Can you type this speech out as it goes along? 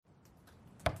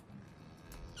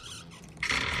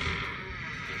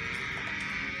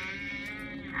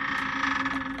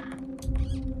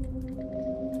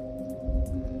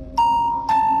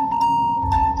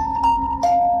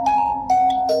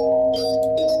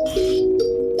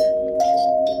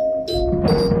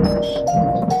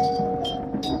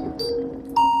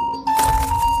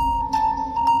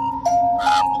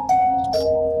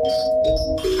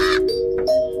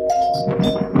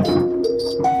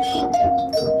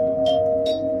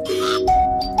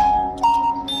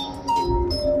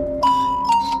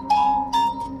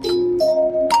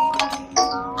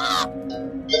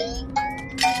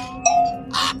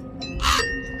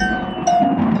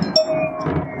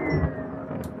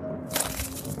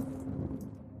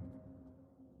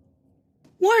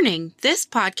Warning, this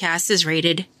podcast is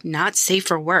rated not safe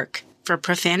for work for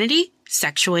profanity,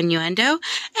 sexual innuendo,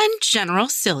 and general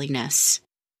silliness.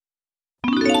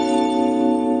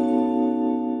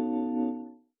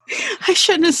 I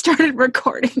shouldn't have started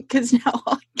recording because now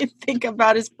all I can think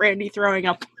about is Brandy throwing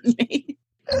up on me.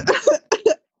 And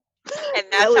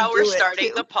that's how we're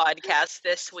starting the podcast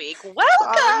this week.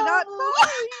 Welcome! Sorry, not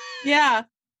sorry. Yeah.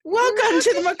 Welcome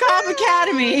to the Macabre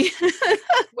Academy.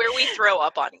 Where we throw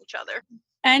up on each other.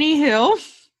 Anywho.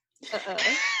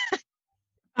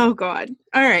 Oh, God.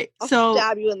 All right. I'll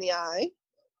stab you in the eye.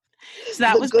 So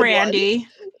that was Brandy.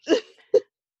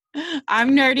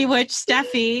 I'm Nerdy Witch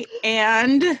Steffi,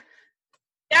 and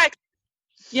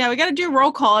yeah, we got to do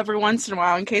roll call every once in a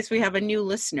while in case we have a new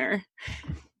listener.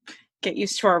 Get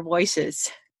used to our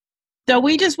voices. So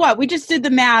we just did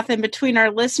the math, and between our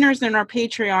listeners and our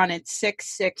Patreon, it's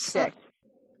 666.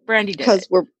 Brandy did because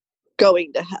we're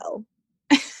going to hell.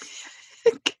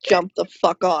 Jump the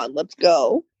fuck on. Let's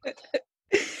go.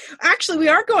 Actually, we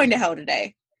are going to hell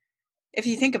today, if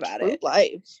you think about it.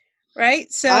 Life.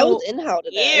 Right? So I was in hell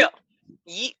today.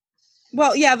 Yeah.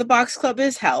 Well, yeah, the box club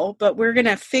is hell, but we're going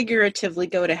to figuratively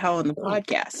go to hell in the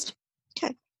podcast.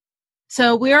 Okay.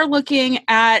 So we are looking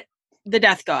at the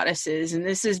death goddesses, and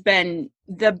this has been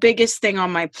the biggest thing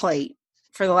on my plate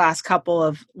for the last couple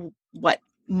of,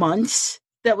 months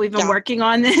that we've been working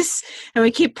on this, and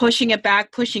we keep pushing it back.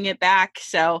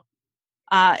 So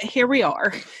here we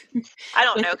are. I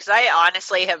don't know, because I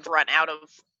honestly have run out of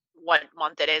what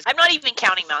month it is. I'm not even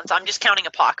counting months. I'm just counting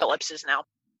apocalypses now.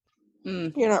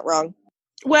 You're not wrong.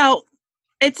 Well,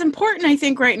 it's important, I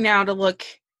think, right now to look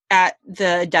at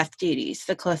the death deities,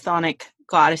 the chthonic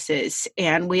goddesses.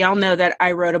 And we all know that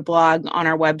I wrote a blog on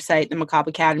our website, the Macabre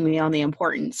Academy, on the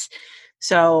importance.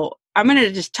 So I'm going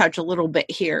to just touch a little bit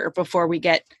here before we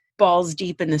get balls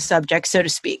deep in the subject, so to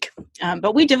speak.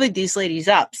 But we divvied these ladies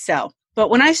up. But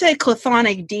when I say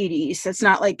chthonic deities, that's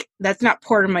not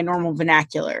part of my normal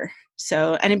vernacular.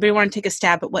 So anybody want to take a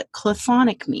stab at what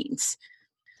chthonic means?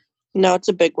 No, it's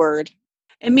a big word.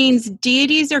 It means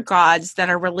deities or gods that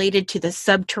are related to the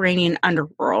subterranean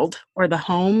underworld or the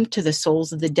home to the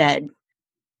souls of the dead.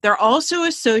 They're also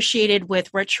associated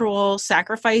with ritual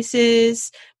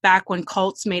sacrifices back when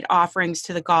cults made offerings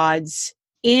to the gods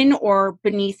in or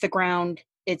beneath the ground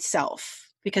itself,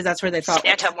 because that's where they thought.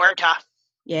 Santa Muerta.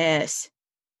 Yes.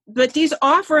 But these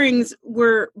offerings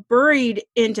were buried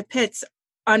into pits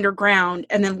underground,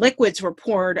 and then liquids were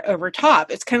poured over top.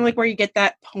 It's kind of like where you get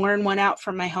that pouring one out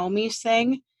from my homies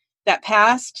thing, that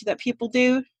past that people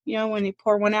do, when they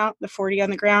pour one out, the 40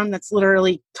 on the ground, that's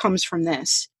literally comes from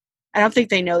this. I don't think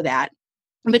they know that.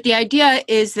 But the idea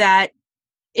is that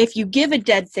if you give a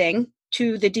dead thing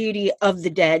to the deity of the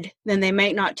dead, then they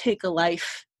might not take a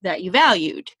life that you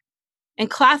valued. In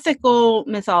classical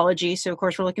mythology, so of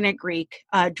course we're looking at Greek,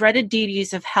 dreaded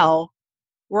deities of hell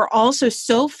were also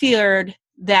so feared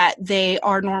that they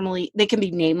can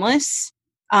be nameless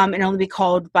and only be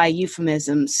called by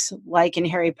euphemisms, like in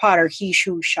Harry Potter, he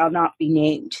who shall not be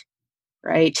named,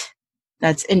 right?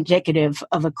 That's indicative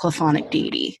of a chthonic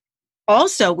deity.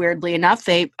 Also, weirdly enough,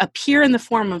 they appear in the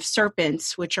form of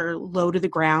serpents, which are low to the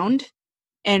ground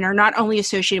and are not only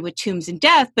associated with tombs and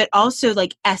death, but also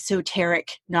like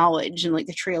esoteric knowledge and like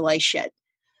the tree of life shit.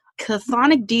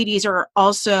 Chthonic deities are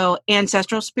also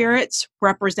ancestral spirits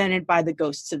represented by the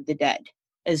ghosts of the dead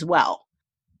as well.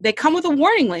 They come with a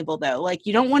warning label, though. Like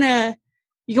you want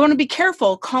to be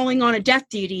careful calling on a death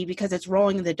deity because it's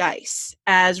rolling the dice.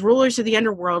 As rulers of the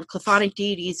underworld, chthonic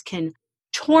deities can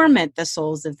torment the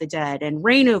souls of the dead and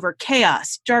reign over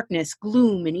chaos, darkness,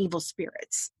 gloom, and evil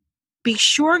spirits. Be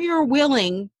sure you're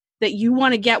willing that you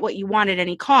want to get what you want at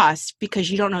any cost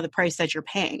because you don't know the price that you're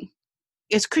paying.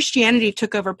 As Christianity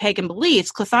took over pagan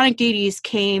beliefs, chthonic deities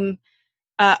came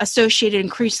associated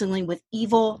increasingly with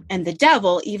evil and the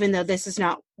devil, even though this is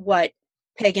not what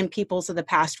pagan peoples of the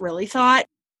past really thought.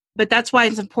 But that's why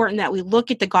it's important that we look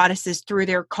at the goddesses through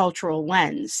their cultural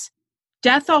lens.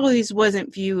 Death always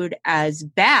wasn't viewed as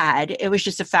bad. It was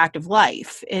just a fact of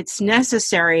life. It's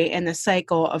necessary in the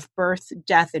cycle of birth,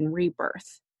 death, and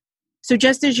rebirth. So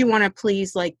just as you want to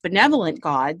please like benevolent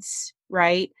gods,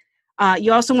 right?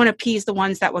 You also want to appease the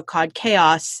ones that would cause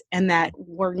chaos and that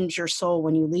wardens your soul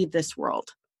when you leave this world.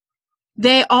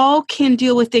 They all can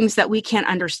deal with things that we can't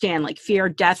understand, like fear,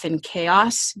 death, and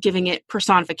chaos, giving it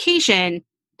personification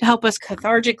to help us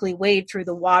cathartically wade through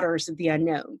the waters of the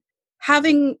unknown.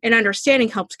 Having an understanding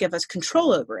helps give us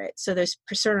control over it, so those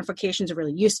personifications are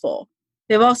really useful.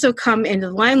 They've also come into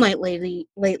the limelight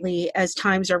lately as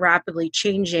times are rapidly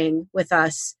changing with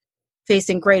us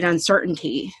facing great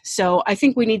uncertainty. So I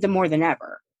think we need them more than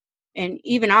ever. And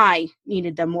even I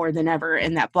needed them more than ever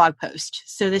in that blog post.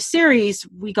 So the series,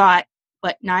 we got,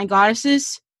 9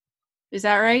 goddesses? Is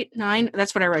that right? 9?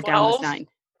 That's what I wrote 12? down was 9.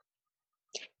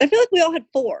 I feel like we all had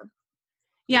 4.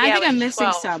 Yeah, I think I'm missing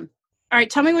 12. some. All right,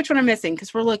 tell me which one I'm missing,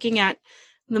 because we're looking at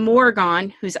the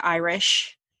Morrigan, who's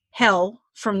Irish, Hel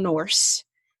from Norse,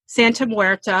 Santa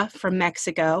Muerta from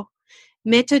Mexico,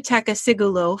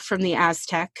 Mitatekasigulo from the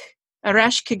Aztec,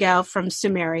 Ereshkigal from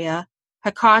Sumeria,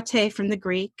 Hecate from the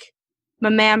Greek,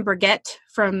 Mamam Brigitte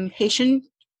from Haitian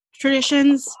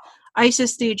traditions,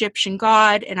 Isis the Egyptian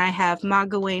god, and I have Ma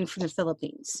Gawain from the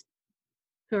Philippines.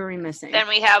 Who are we missing? Then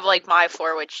we have like my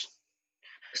 4, which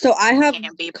So I have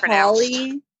can't be pronounced.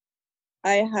 Kali.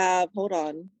 I have, hold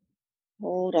on,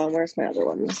 where's my other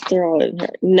ones? They're all in here.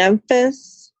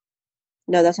 Memphis.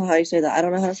 No, that's not how you say that. I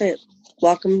don't know how to say it.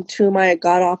 Welcome to my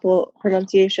god-awful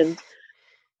pronunciation.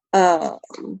 How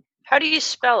do you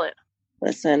spell it?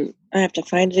 Listen, I have to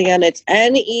find it again. It's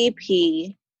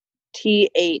Nepthys.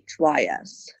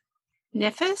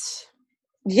 Nifis?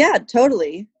 Yeah,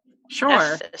 totally. Sure.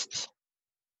 Nephthys.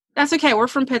 That's okay. We're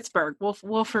from Pittsburgh.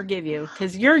 We'll forgive you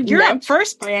because you're up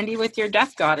first, Brandy, with your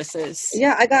death goddesses.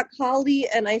 Yeah, I got Kali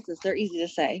and Isis. They're easy to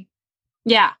say.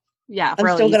 Yeah. I'm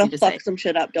really still gonna easy to fuck say. some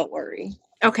shit up. Don't worry.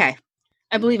 Okay,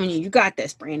 I believe in you. You got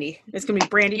this, Brandy. It's gonna be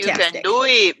Brandy-tastic. You can do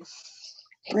it.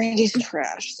 Brandy's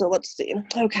trash. So let's see.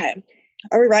 Okay,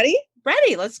 are we ready?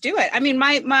 Ready. Let's do it. I mean,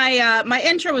 my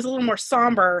intro was a little more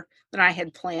somber than I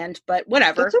had planned, but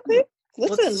whatever. That's okay.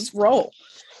 Listen, let's roll.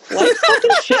 Life's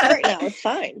fucking shit right now. It's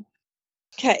fine.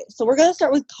 Okay, so we're gonna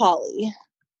start with Kali.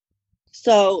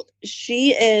 So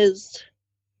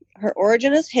her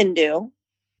origin is Hindu.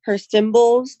 Her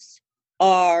symbols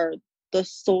are the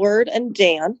sword and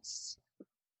dance.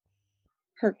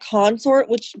 Her consort,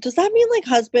 which does that mean like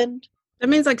husband? That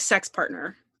means like sex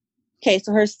partner. Okay,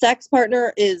 so her sex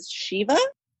partner is Shiva.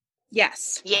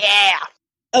 Yes. Yeah.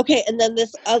 Okay, and then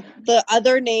this the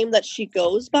other name that she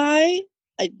goes by.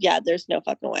 There's no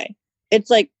fucking way.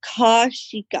 It's like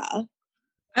Kashika.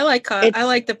 I like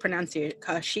the pronunciation.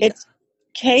 Kashika. It's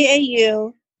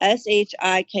Kaushika.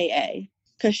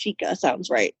 Kashika sounds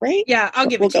right? Yeah, I'll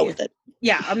give we'll it to you. We'll go with it.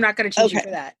 Yeah, I'm not going to change you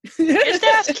for that. Just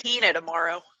ask Keena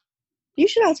tomorrow. You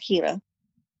should ask Keena.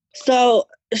 So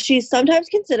she's sometimes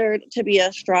considered to be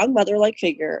a strong mother-like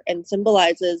figure and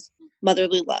symbolizes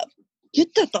motherly love.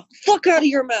 Get that the fuck out of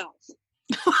your mouth.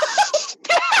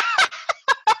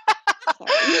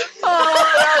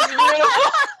 Oh, that's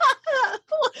beautiful.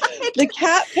 The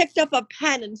cat picked up a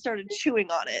pen and started chewing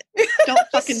on it. Don't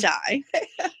fucking die.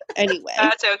 Anyway.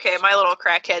 That's okay. My little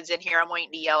crackhead's in here. I'm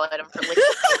waiting to yell at him for licking.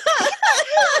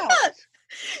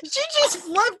 She just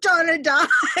flipped on a dime.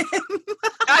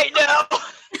 I know.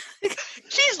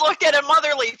 She's looked at a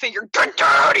motherly figure. Get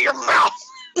that out of your mouth.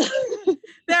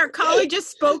 There, Kali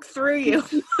just spoke through you.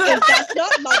 If that's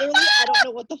not motherly, I don't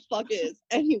know what the fuck is.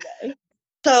 Anyway.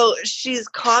 So she's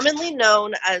commonly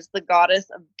known as the goddess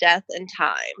of death and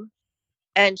time.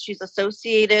 And she's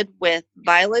associated with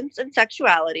violence and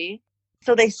sexuality.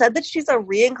 So they said that she's a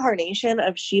reincarnation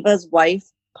of Shiva's wife,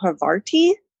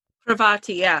 Parvati.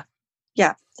 Parvati, yeah.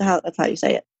 Yeah, that's how you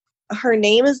say it. Her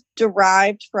name is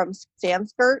derived from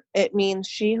Sanskrit. It means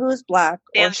she who is black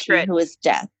or she who is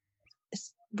death.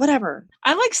 Whatever.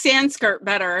 I like Sanskrit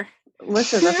better.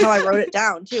 Listen, that's how I wrote it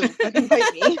down, too. Fucking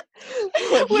fight me.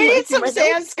 We need some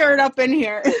Sanskrit up in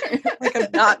here. Like,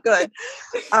 I'm not good.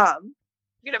 I'm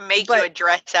going to make you a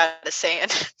dress out of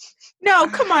sand. No,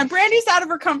 come on. Brandy's out of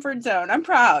her comfort zone. I'm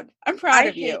proud. I'm proud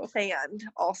of you. I hate sand,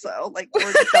 also. Like,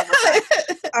 we're just done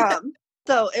with that.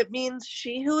 So it means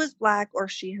she who is black or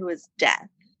she who is death.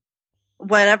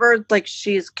 Whenever, like,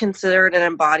 she's considered an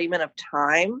embodiment of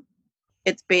time,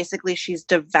 it's basically she's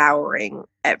devouring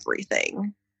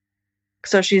everything.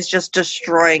 So she's just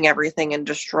destroying everything and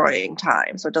destroying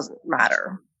time. So it doesn't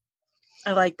matter.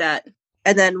 I like that.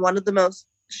 And then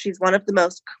she's one of the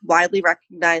most widely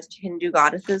recognized Hindu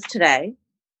goddesses today.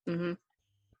 Mm-hmm.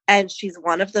 And she's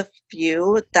one of the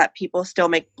few that people still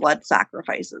make blood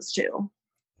sacrifices to.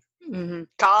 Mm-hmm.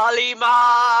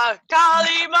 Kalima!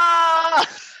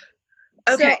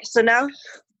 Okay, so now,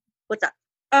 what's up?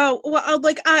 Oh, well,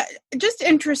 just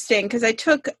interesting, because I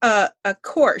took a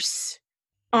course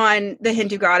on the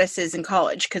Hindu goddesses in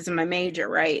college because of my major,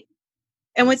 right?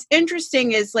 And what's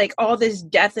interesting is like all this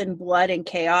death and blood and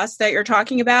chaos that you're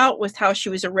talking about was how she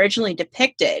was originally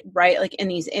depicted, right? Like in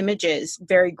these images,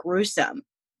 very gruesome.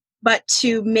 But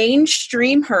to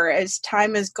mainstream her as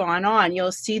time has gone on,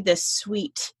 you'll see this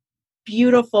sweet,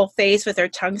 beautiful face with her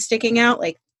tongue sticking out,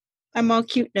 like, I'm all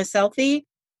cute in a selfie,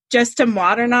 just to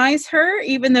modernize her,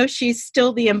 even though she's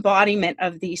still the embodiment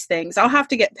of these things. I'll have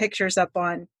to get pictures up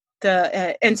on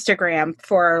Instagram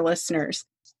for our listeners.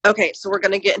 Okay, so we're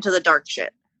going to get into the dark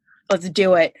shit. Let's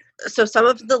do it. So some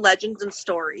of the legends and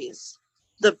stories.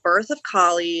 The birth of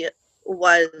Kali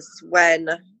was when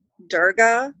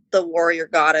Durga, the warrior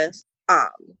goddess,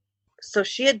 so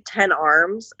she had 10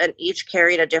 arms and each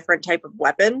carried a different type of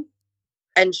weapon.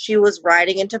 And she was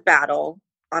riding into battle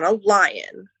on a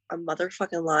lion, a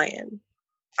motherfucking lion.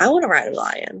 I want to ride a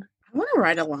lion. I want to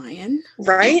ride a lion.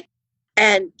 Right?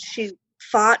 And she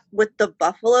fought with the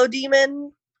buffalo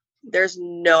demon. There's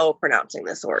no pronouncing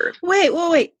this word.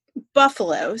 Wait.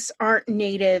 Buffaloes aren't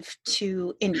native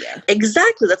to India.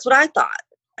 Exactly. That's what I thought.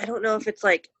 I don't know if it's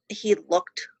like he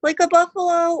looked like a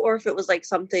buffalo or if it was like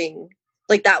something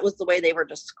like that was the way they were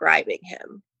describing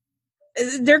him.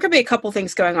 There could be a couple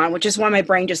things going on, which is why my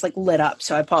brain just like lit up.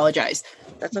 So I apologize.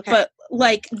 That's okay. But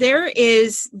like there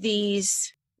is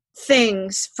these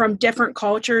things from different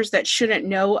cultures that shouldn't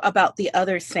know about the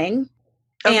other thing.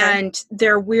 Okay. And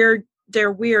they're weird.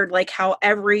 Like how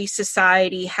every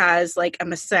society has like a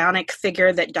Masonic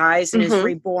figure that dies and is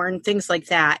reborn, things like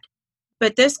that.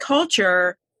 But this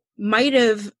culture might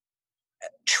have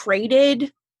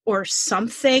traded or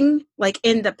something like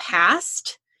in the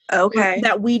past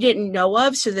that we didn't know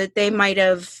of, so that they might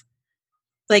have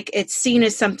like it's seen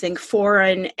as something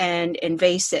foreign and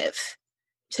invasive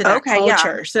to that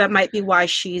culture. Yeah. So that might be why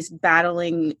she's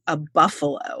battling a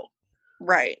buffalo.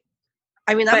 Right.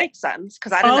 I mean, that makes sense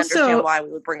because I didn't understand why we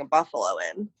would bring a buffalo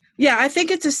in. Yeah, I think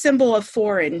it's a symbol of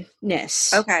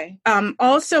foreignness. Okay.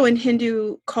 Also in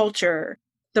Hindu culture,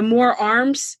 the more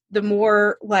arms, the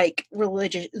more like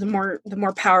religious, the more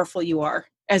powerful you are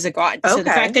as a god. Okay. So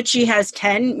the fact that she has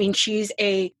 10 means she's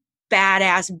a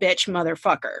badass bitch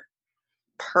motherfucker.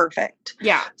 Perfect.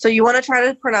 Yeah. So you want to try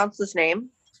to pronounce this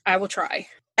name? I will try.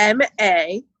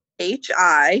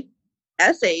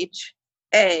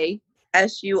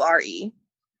 Mahishasure.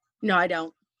 No, I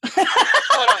don't.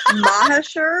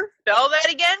 Mahishur. Spell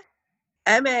that again.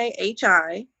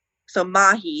 Mahi. So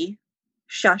Mahi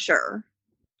Shashur.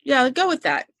 Yeah, go with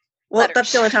that. Well,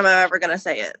 that's the only time I'm ever going to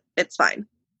say it. It's fine.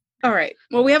 All right.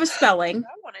 Well, we have a spelling.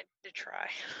 I wanted to try.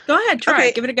 Go ahead. Try.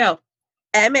 Okay. Give it a go.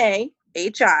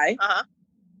 Mahishasure.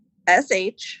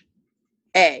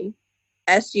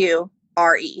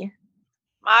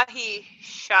 Mahi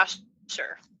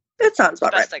Shasher. It sounds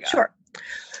about right. Sure.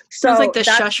 So sounds like the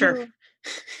shusher.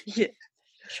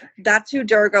 That's who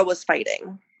Durga was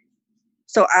fighting.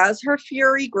 So as her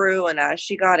fury grew and as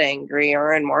she got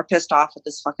angrier and more pissed off with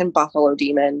this fucking buffalo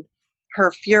demon,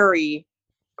 her fury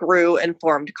grew and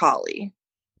formed Kali.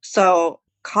 So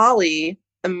Kali,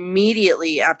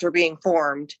 immediately after being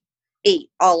formed, ate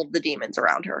all of the demons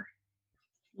around her.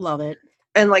 Love it.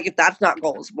 And like, if that's not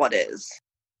goals, what is?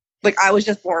 Like, I was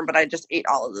just born, but I just ate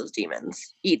all of those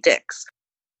demons. Eat dicks.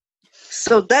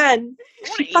 So then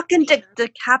she fucking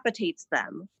decapitates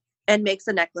them and makes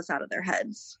a necklace out of their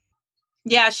heads.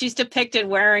 Yeah, she's depicted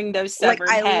wearing those severed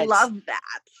heads. I love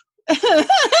that.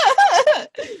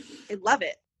 I love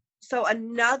it. So I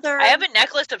have a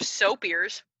necklace of soap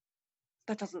ears.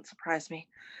 That doesn't surprise me.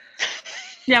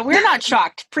 Yeah, we're not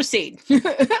shocked. Proceed.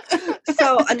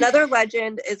 So another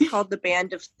legend is called the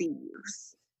Band of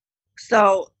Thieves.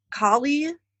 So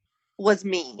Kali was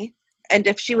me, and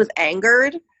if she was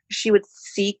angered, she would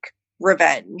seek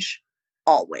revenge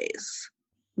always.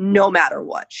 No matter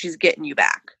what, she's getting you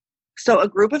back. So a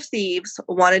group of thieves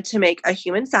wanted to make a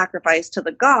human sacrifice to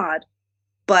the god,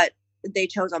 but they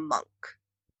chose a monk.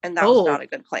 And that was not a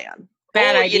good plan.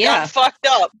 Bad idea. You done fucked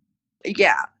up.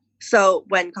 Yeah. So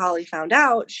when Kali found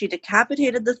out, she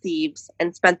decapitated the thieves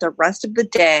and spent the rest of the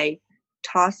day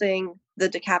tossing the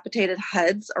decapitated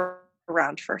heads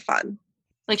around for fun.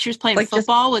 Like she was playing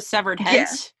football with severed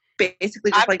heads? Yeah,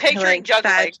 basically just I'm picturing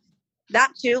juggling.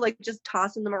 That too, like just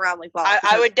tossing them around like balls.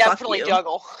 I would definitely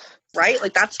juggle. Right?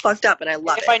 Like that's fucked up and I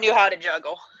love it. If I knew how to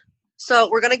juggle. So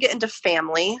we're going to get into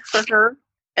family for her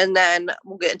and then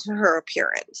we'll get into her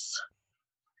appearance.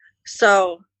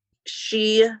 So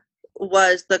she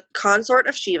was the consort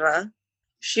of Shiva.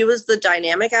 She was the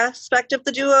dynamic aspect of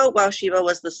the duo while Shiva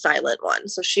was the silent one.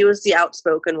 So she was the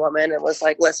outspoken woman and was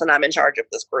like, listen, I'm in charge of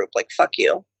this group. Like, fuck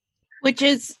you. Which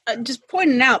is just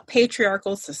pointing out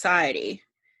patriarchal society.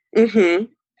 Mm-hmm.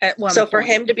 So for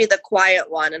him to be the quiet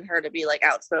one and her to be like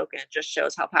outspoken just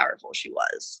shows how powerful she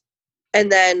was.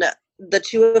 And then the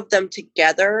two of them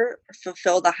together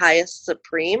fulfill the highest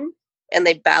supreme and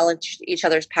they balance each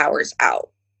other's powers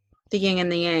out. The yin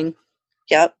and the yang.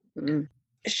 Yep. Mm-hmm.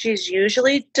 She's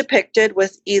usually depicted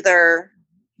with either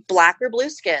black or blue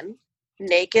skin,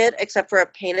 naked except for a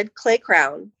painted clay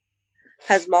crown,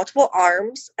 has multiple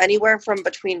arms, anywhere from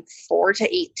between 4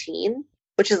 to 18,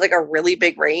 which is like a really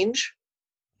big range.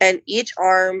 and each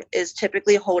arm is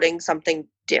typically holding something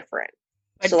different.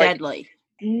 But so, deadly.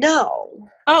 No.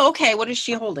 Oh, okay. What is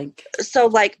she holding? So,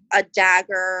 like a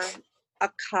dagger, a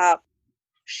cup,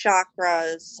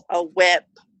 chakras, a whip,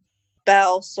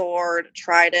 bell, sword,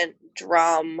 trident,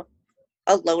 drum,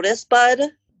 a lotus bud.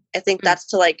 I think that's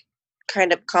to like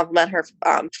kind of complement her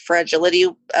fragility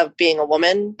of being a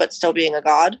woman, but still being a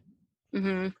god.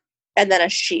 Mm-hmm. And then a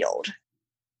shield.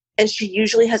 And she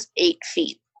usually has 8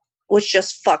 feet, which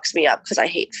just fucks me up because I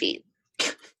hate feet.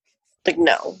 Like,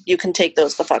 no, you can take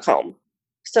those the fuck home.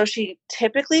 So she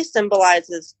typically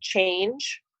symbolizes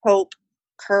change, hope,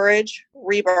 courage,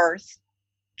 rebirth,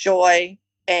 joy,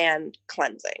 and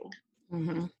cleansing.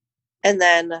 Mm-hmm. And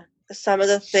then some of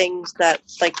the things that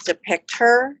like depict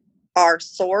her are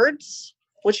swords,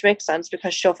 which makes sense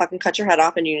because she'll fucking cut your head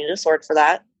off and you need a sword for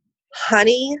that.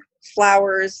 Honey,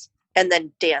 flowers, and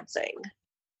then dancing.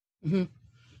 Mm-hmm.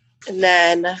 And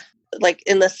then like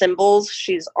in the symbols,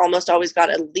 she's almost always got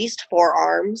at least 4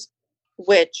 arms,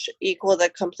 which equal the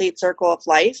complete circle of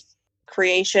life,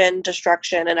 creation,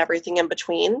 destruction, and everything in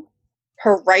between.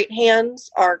 Her right hands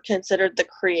are considered the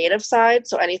creative side,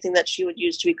 so anything that she would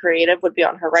use to be creative would be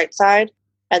on her right side,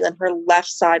 and then her left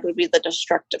side would be the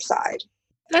destructive side.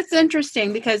 That's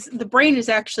interesting because the brain is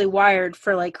actually wired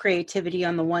for like creativity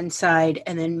on the one side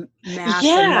and then math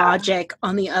and logic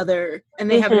on the other. And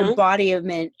they have an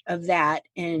embodiment of that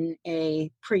in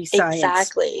a pre-science.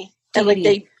 Exactly. deity. And like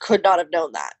they could not have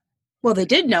known that. Well, they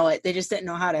did know it. They just didn't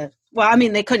know how to. Well, I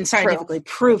mean, they couldn't scientifically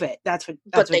prove it.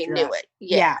 But they knew it.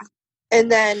 Yeah.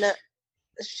 And then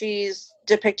she's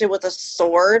depicted with a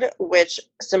sword, which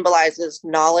symbolizes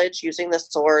knowledge. Using the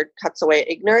sword cuts away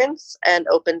ignorance and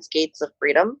opens gates of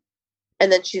freedom.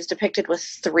 And then she's depicted with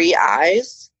 3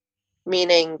 eyes,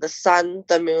 meaning the sun,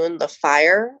 the moon, the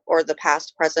fire, or the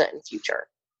past, present, and future.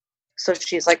 So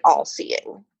she's like all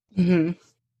seeing. Mm-hmm.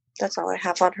 That's all I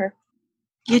have on her.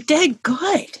 You did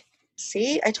good.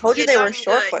 See, I told you they were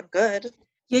short but good.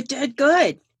 You did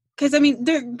good. Because, I mean,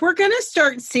 we're going to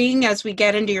start seeing as we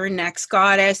get into your next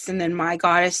goddess and then my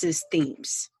goddess's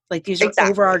themes. Like, these are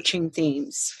overarching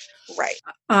themes. Right.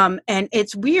 And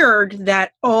it's weird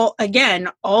that all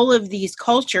of these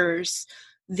cultures,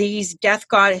 these death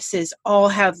goddesses all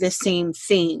have the same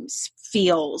themes,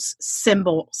 feels,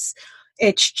 symbols.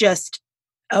 It's just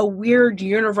a weird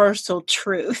universal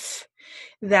truth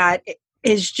that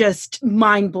is just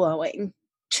mind-blowing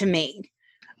to me.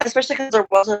 Especially because there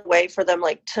wasn't a way for them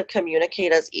like to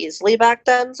communicate as easily back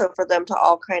then. So for them to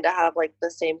all kind of have like the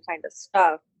same kind of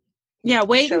stuff. Yeah,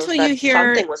 wait until you hear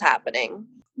something was happening.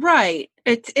 Right.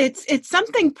 It's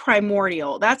something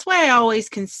primordial. That's why I always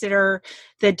consider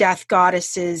the death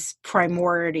goddesses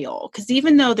primordial. Because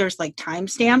even though there's like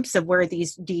timestamps of where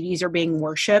these deities are being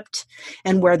worshipped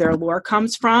and where their lore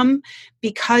comes from,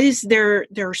 because they're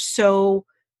so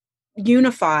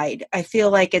unified, I feel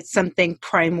like it's something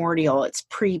primordial. It's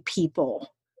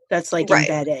pre-people that's like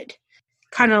embedded.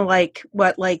 Kind of like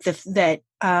what like the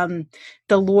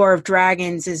lore of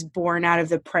dragons is born out of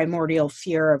the primordial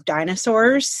fear of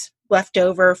dinosaurs left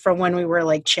over from when we were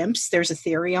like chimps. There's a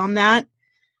theory on that,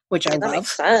 which I love. That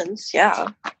makes sense. Yeah.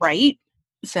 Right.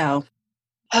 So.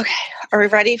 Okay. Are we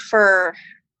ready for?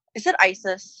 Is it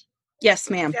ISIS? Yes,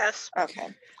 ma'am. Yes. Okay.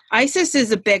 ISIS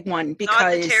is a big one because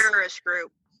not the terrorist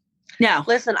group. No.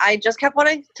 Listen, I just kept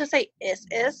wanting to say is,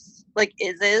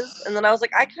 and then I was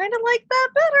like, I kind of like that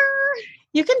better.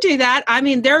 You can do that. I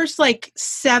mean, there's like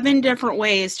 7 different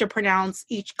ways to pronounce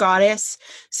each goddess.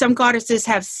 Some goddesses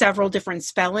have several different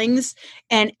spellings.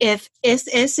 And if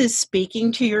is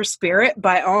speaking to your spirit,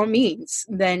 by all means,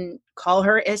 then call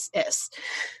her is.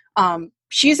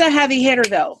 She's a heavy hitter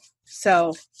though.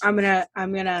 So I'm gonna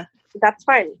That's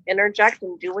fine. Interject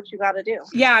and do what you got to do.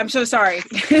 Yeah, I'm so sorry.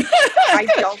 I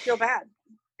don't feel bad.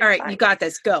 All right, you got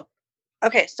this. Go.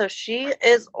 Okay, so she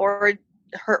is,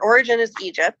 her origin is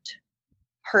Egypt.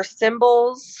 Her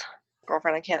symbols,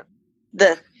 girlfriend, I can't.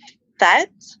 The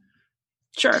Thet.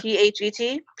 Sure. Thet.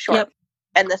 Sure. Yep.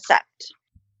 And the Set.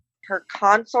 Her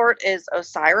consort is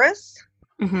Osiris.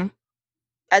 Mm-hmm.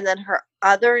 And then her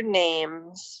other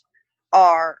names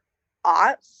are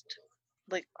Ost,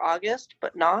 like August,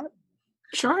 but not.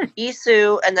 Sure.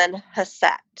 Isu, and then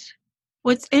Haset.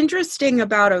 What's interesting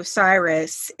about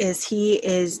Osiris is he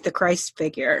is the Christ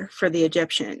figure for the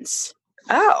Egyptians.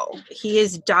 Oh. He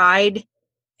is died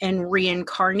and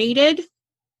reincarnated.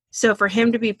 So for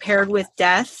him to be paired with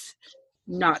death,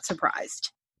 not surprised.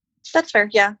 That's fair,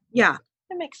 yeah. Yeah.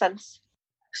 That makes sense.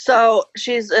 So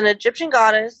she's an Egyptian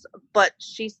goddess, but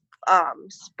she's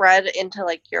spread into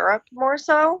like Europe more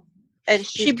so. And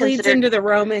she bleeds into the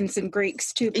Romans and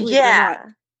Greeks too. Yeah.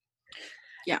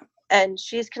 Yeah. And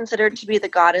she's considered to be the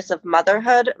goddess of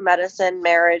motherhood, medicine,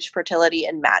 marriage, fertility,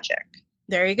 and magic.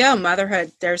 There you go.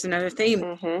 Motherhood. There's another theme.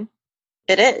 Mm-hmm.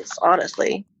 It is,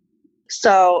 honestly.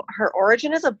 So her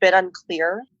origin is a bit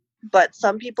unclear, but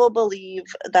some people believe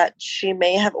that she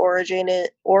may have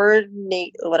originated.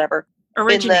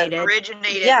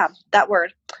 Yeah, that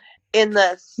word. In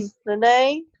the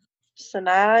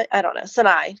Sinai, I don't know.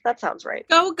 Sinai, that sounds right.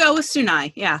 Go with Sinai,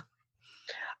 yeah.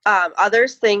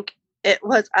 Others think it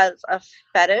was as a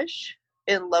fetish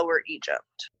in Lower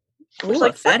Egypt. Ooh,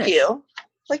 like, a fetish. Fuck you.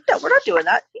 Like, no, we're not doing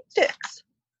that. Eat dicks.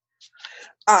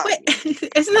 Wait,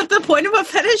 isn't that the point of a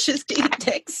fetish, is to eat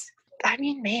dicks? I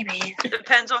mean, maybe. It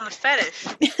depends on the fetish.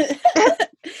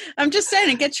 I'm just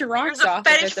saying, it gets your rocks off.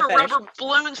 There's a fetish for rubber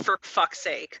balloons, for fuck's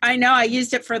sake. I know, I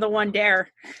used it for the one dare.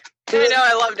 I know,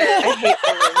 I loved it. I hate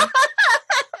balloons.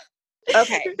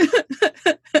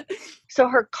 Okay. So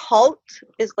her cult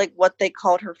is like what they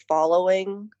called her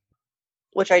following,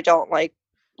 which I don't like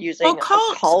using. Well,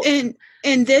 cult in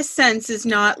this sense is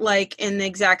not like in the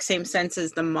exact same sense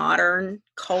as the modern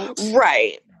cult.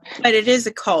 Right. But it is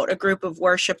a cult, a group of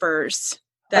worshipers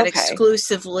that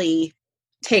exclusively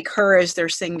take her as their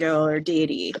singular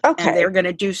deity. Okay. And they're going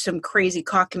to do some crazy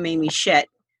cockamamie shit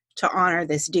to honor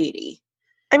this deity.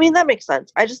 I mean, that makes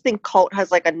sense. I just think cult has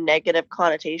like a negative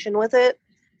connotation with it.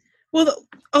 Well,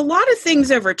 a lot of things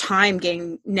over time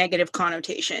gain negative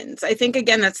connotations. I think,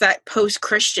 again, that's that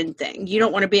post-Christian thing. You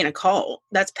don't want to be in a cult.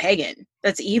 That's pagan.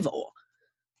 That's evil.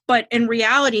 But in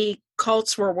reality,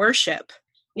 cults were worship.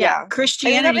 Yeah.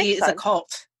 Christianity is a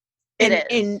cult.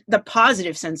 In the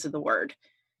positive sense of the word.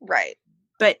 Right.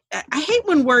 But I hate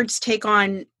when words take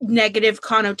on negative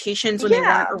connotations when they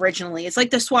weren't originally. It's like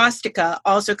the swastika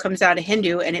also comes out of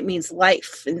Hindu and it means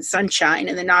life and sunshine.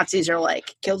 And the Nazis are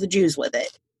like, kill the Jews with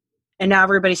it. And now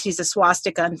everybody sees a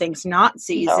swastika and thinks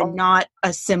Nazis and not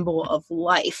a symbol of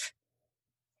life.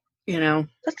 You know?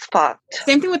 That's fucked.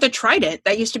 Same thing with the trident.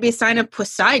 That used to be a sign of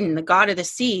Poseidon, the god of the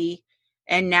sea.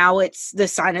 And now it's the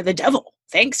sign of the devil.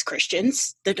 Thanks,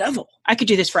 Christians. The devil. I could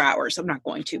do this for hours. I'm not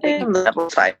going to. But the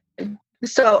devil's fine.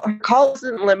 So her cult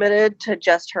isn't limited to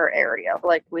just her area.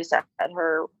 Like we said,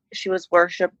 she was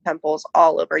worshipped temples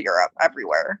all over Europe,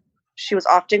 everywhere. She was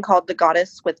often called the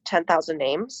goddess with 10,000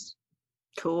 names.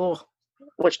 Cool.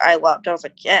 Which I loved. I was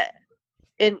like, yeah.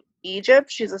 In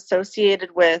Egypt, she's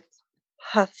associated with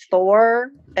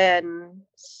Hathor and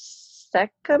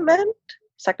Sekhmet?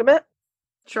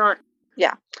 Sure.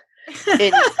 Yeah.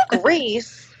 In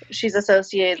Greece, she's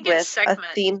associated with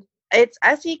Athena. It's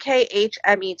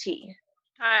Sekhmet.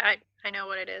 I know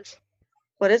what it is.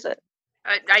 What is it?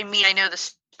 I mean, I know the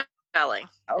spelling.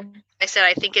 Oh. I said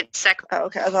I think it's Oh,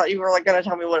 okay. I thought you were like going to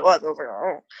tell me what it was. I was like,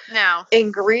 oh. No.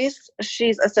 In Greece,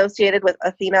 she's associated with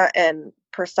Athena and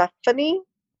Persephone.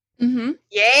 Mm-hmm.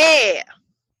 Yeah.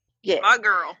 Yeah. My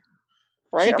girl.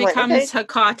 Right? She becomes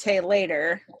Hecate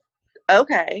later.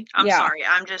 Okay. I'm sorry.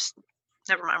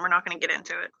 Never mind. We're not going to get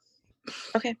into it.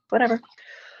 Okay. Whatever.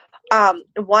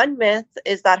 One myth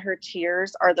is that her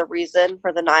tears are the reason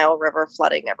for the Nile River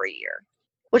flooding every year,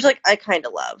 which, like, I kind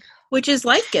of love. Which is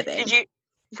life-giving.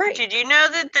 Did you know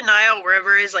that the Nile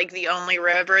River is, like, the only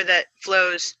river that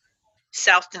flows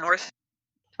south to north?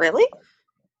 Really?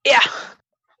 Yeah.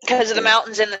 Because of the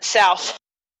mountains in the south.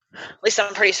 At least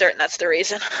I'm pretty certain that's the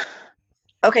reason.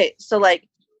 Okay, so, like,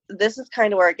 this is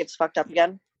kind of where it gets fucked up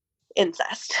again.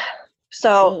 Incest.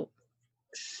 So,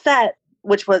 Set,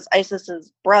 which was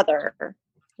Isis's brother,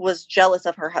 was jealous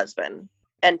of her husband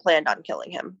and planned on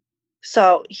killing him.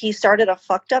 So he started a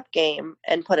fucked up game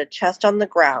and put a chest on the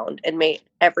ground and made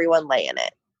everyone lay in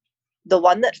it. The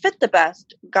one that fit the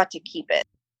best got to keep it.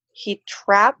 He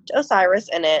trapped Osiris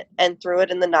in it and threw it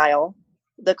in the Nile.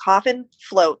 The coffin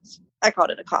floats. I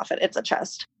called it a coffin. It's a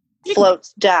chest.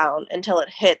 Floats down until it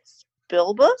hits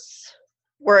Bilbus,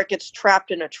 where it gets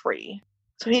trapped in a tree.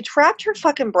 So he trapped her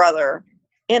fucking brother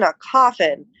in a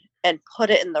coffin and put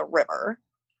it in the river.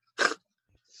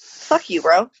 Fuck you,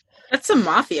 bro. That's some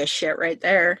mafia shit right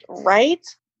there. Right?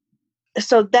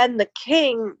 So then the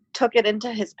king took it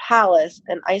into his palace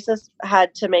and Isis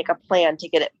had to make a plan to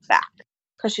get it back.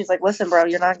 Because she's like, listen, bro,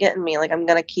 you're not getting me. Like, I'm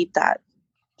going to keep that.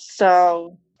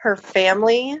 So her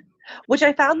family, which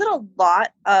I found that a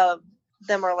lot of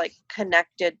them are, like,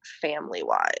 connected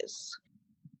family-wise.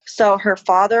 So her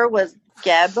father was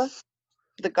Geb,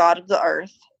 the god of the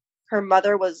earth. Her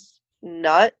mother was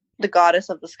Nut, the goddess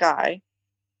of the sky.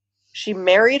 She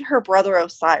married her brother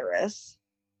Osiris.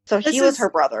 So he was her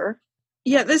brother.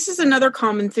 Yeah, this is another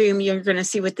common theme you're going to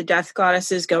see with the death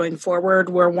goddesses going forward,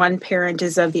 where one parent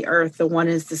is of the earth, the one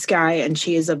is the sky, and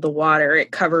she is of the water.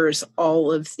 It covers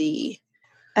all of the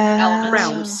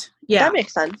realms. Yeah. That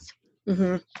makes sense.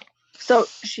 Mm-hmm. So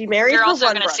she married You're her also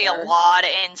one going to see a brother. lot of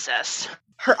incest.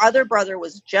 Her other brother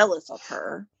was jealous of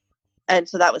her, and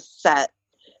so that was set.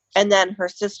 And then her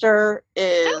sister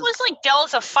is... That was like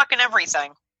jealous of fucking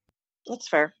everything. That's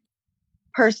fair.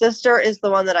 Her sister is the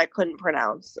one that I couldn't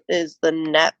pronounce, is the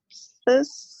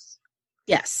Nepsis.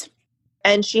 Yes.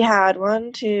 And she had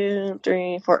 5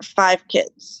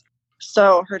 kids.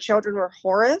 So her children were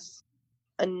Horus,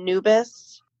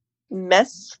 Anubis,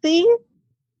 Mesthi,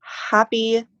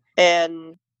 Happy,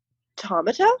 and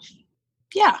Tomatef?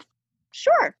 Yeah.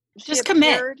 Sure. Just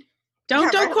commit.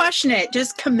 Don't right. question it.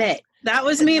 Just commit. That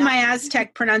was me and my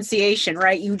Aztec pronunciation,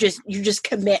 right? You just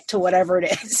commit to whatever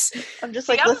it is. I'm just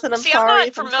I'm sorry. I'm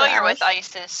not familiar with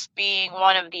Isis being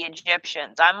one of the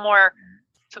Egyptians. I'm more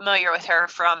familiar with her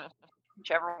from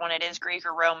whichever one it is, Greek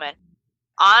or Roman.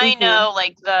 I know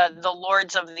like the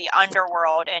lords of the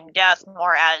underworld and death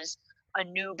more as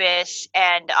Anubis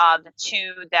and the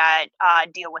two that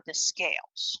deal with the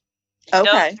scales. Okay.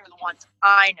 Those are the ones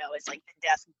I know as like the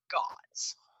death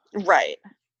gods. Right.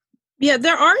 Yeah,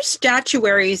 there are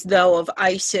statuaries, though, of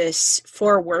Isis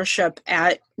for worship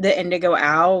at the Indigo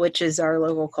Owl, which is our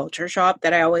local culture shop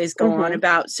that I always go on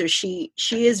about. So she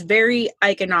is very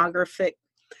iconographic.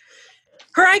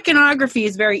 Her iconography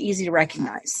is very easy to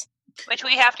recognize. Which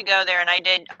we have to go there, and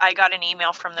I got an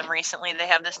email from them recently. They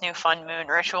have this new fun moon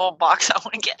ritual box I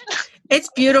want to get. It's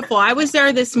beautiful. I was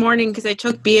there this morning because I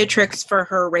took Beatrix for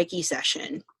her Reiki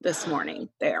session this morning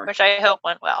there. Which I hope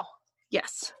went well.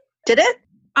 Yes. Did it?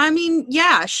 I mean,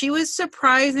 yeah, she was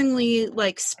surprisingly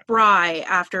like spry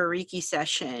after a Reiki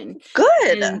session.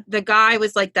 Good. And the guy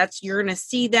was like, you're going to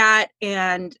see that.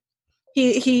 And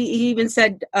he even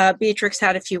said Beatrix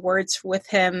had a few words with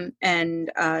him and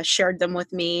shared them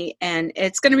with me. And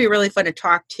it's going to be really fun to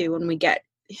talk to when we get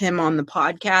him on the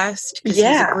podcast. Because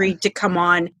he's agreed to come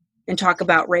on and talk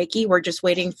about Reiki. We're just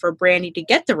waiting for Brandy to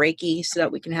get the Reiki so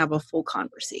that we can have a full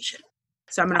conversation.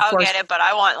 So I'll get it, but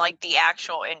I want like the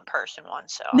actual in-person one.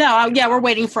 So we're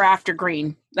waiting for After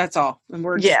Green. That's all, and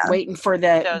we're just waiting for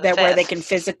the where they can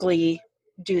physically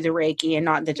do the Reiki and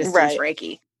not the distance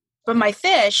Reiki. But my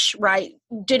fish,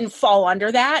 didn't fall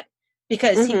under that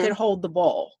because he could hold the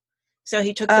bowl. So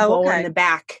he took the bowl in the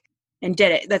back and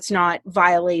did it. That's not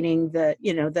violating the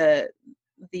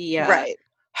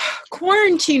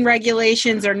quarantine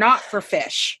regulations are not for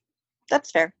fish.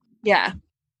 That's fair. Yeah.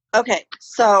 Okay,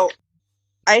 so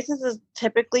Isis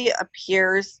typically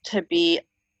appears to be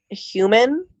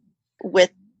human with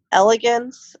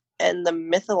elegance and the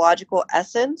mythological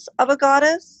essence of a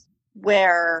goddess,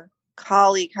 where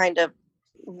Kali kind of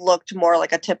looked more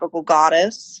like a typical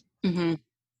goddess. Mm-hmm.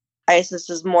 Isis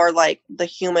is more like the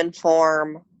human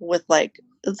form with like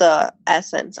the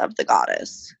essence of the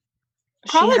goddess.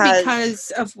 Probably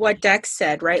because of what Dex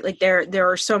said, right? Like there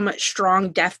are so much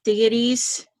strong death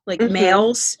deities, like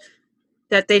males,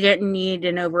 that they didn't need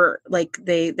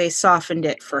they softened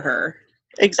it for her.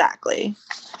 Exactly.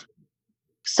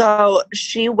 So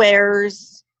she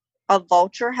wears a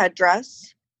vulture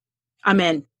headdress. I'm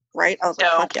in. Right? I was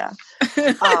like, fuck yeah.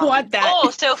 I want that. Oh,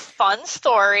 so fun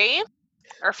story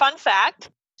or fun fact.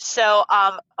 So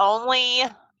only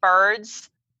birds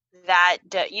that,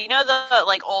 the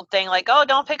like old thing, like, oh,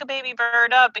 don't pick a baby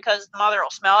bird up because the mother will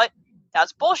smell it.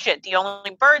 That's bullshit. The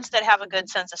only birds that have a good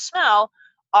sense of smell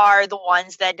are the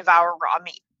ones that devour raw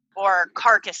meat or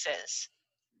carcasses.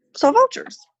 So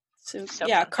vultures. So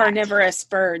carnivorous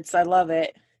birds. I love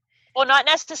it. Well, not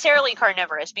necessarily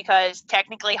carnivorous, because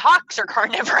technically hawks are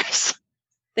carnivorous.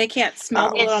 They can't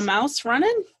smell the little mouse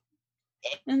running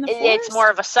in the forest? It's more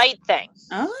of a sight thing.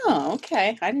 Oh,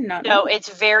 okay. I did not know. So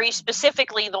it's very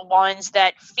specifically the ones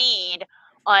that feed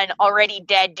on already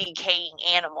dead, decaying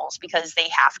animals, because they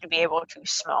have to be able to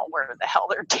smell where the hell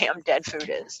their damn dead food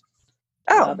is.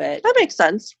 Oh, love it. That makes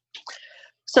sense.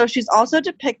 So she's also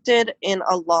depicted in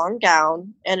a long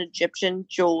gown and Egyptian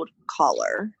jeweled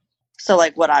collar. So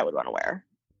like what I would want to wear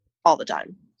all the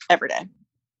time, every day.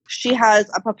 She has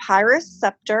a papyrus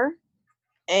scepter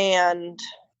and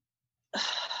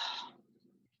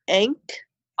Ankh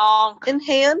in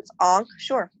hands. Ankh,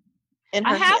 sure. In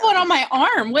her I have one on my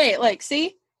arm. Wait,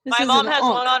 see? My mom has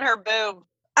one on her boob.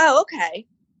 Oh, okay.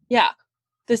 Yeah,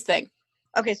 this thing.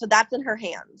 Okay, so that's in her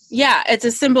hands. Yeah, it's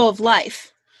a symbol of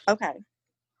life. Okay.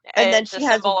 And then she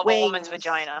has symbol of wings. a woman's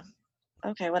vagina.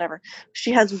 Okay, whatever.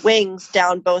 She has wings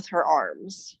down both her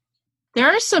arms. There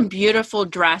are some beautiful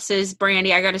dresses,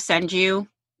 Brandy, I got to send you,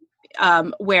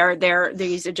 where they're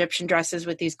these Egyptian dresses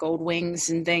with these gold wings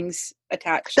and things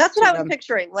attached. That's what I was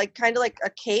picturing, like kind of like a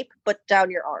cape, but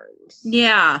down your arms.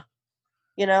 Yeah.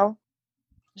 You know?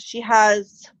 She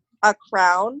has a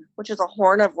crown, which is a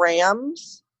horn of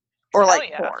rams, or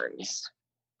horns.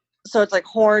 so it's like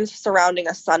horns surrounding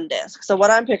a sun disk. So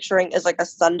what I'm picturing is like a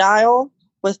sundial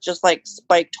with just like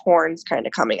spiked horns kind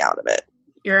of coming out of it.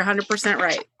 You're 100%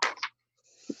 right.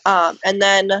 And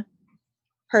then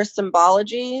her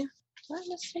symbology. Am I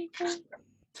mistaken?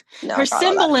 No, Her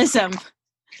symbolism.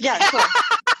 Yeah, cool.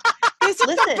 This is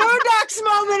the Boondocks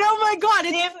moment. Oh my god,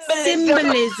 it's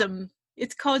symbolism.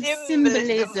 It's called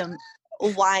symbolism.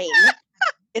 Wine.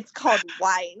 It's called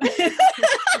wine.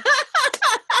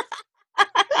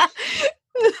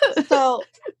 So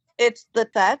it's the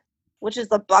Thet, which is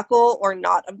the buckle or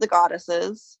knot of the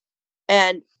goddesses.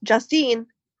 And Justine,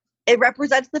 it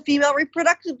represents the female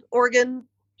reproductive organ.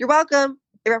 You're welcome.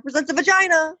 It represents a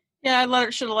vagina. Yeah, I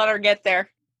should have let her get there.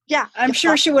 Yeah. I'm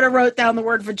sure she would have wrote down the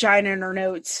word vagina in her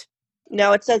notes.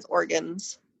 No, it says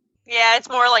organs. Yeah, it's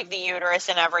more like the uterus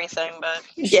and everything, but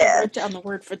yeah, wrote down the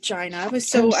word vagina. I was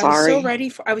so ready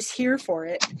for. I was here for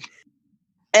it.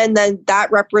 And then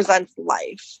that represents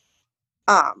life.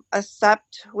 A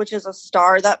sept, which is a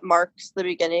star that marks the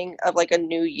beginning of like a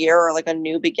new year or like a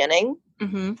new beginning.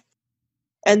 Mm-hmm.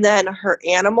 And then her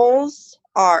animals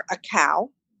are a cow,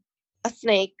 a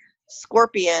snake,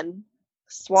 scorpion,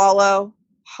 swallow,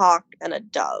 hawk, and a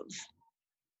dove.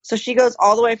 So she goes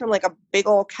all the way from like a big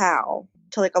old cow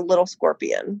to like a little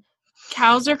scorpion.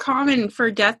 Cows are common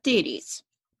for death deities.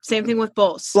 Same thing with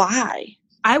bulls. Why?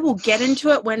 I will get into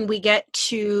it when we get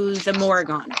to the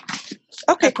Morrigan.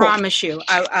 Okay, I promise you.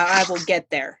 I will get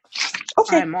there.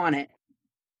 Okay. I'm on it.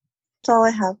 That's all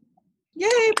I have.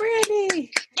 Yay,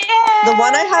 Brandy! Yay! The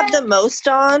one I have the most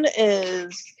on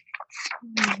is...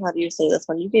 How do you say this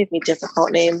one? You gave me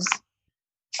difficult names.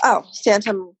 Oh,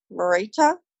 Santa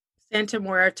Muerta? Santa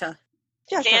Muerta.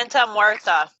 Yeah, Santa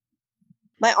Muerta.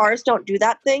 My R's don't do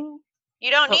that thing.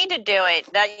 You don't need to do it.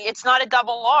 It's not a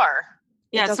double R.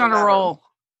 Yeah, it's not a roll.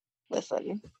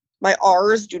 Listen, my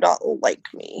R's do not like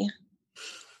me.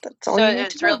 That's all. So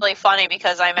it's really funny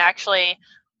because I'm actually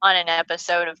on an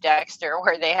episode of Dexter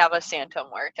where they have a Santa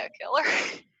Muerta killer.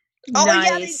 Oh, nice.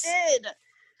 yeah, they did.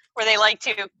 Where they like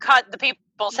to cut the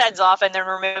people's heads off and then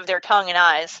remove their tongue and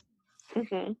eyes.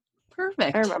 Mm-hmm.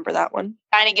 Perfect. I remember that one.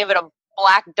 Kind of give it a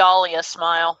Black Dahlia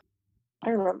smile. I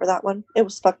remember that one. It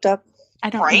was fucked up. I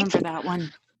don't remember that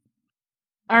one.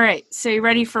 All right. So you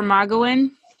ready for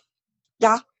Magawin?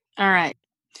 Yeah. All right.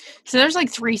 So there's like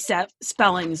 3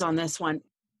 spellings on this one.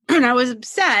 And I was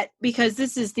upset because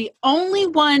this is the only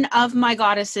one of my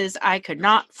goddesses I could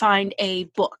not find a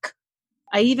book.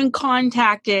 I even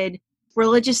contacted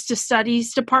religious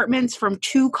studies departments from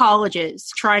 2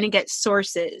 colleges trying to get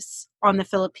sources on the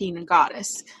Filipino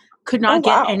goddess. Could not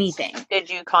get anything. Did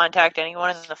you contact anyone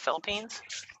in the Philippines?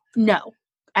 No.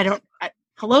 I don't.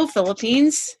 Hello,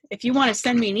 Philippines. If you want to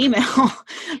send me an email,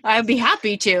 I'd be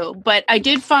happy to. But I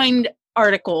did find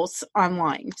articles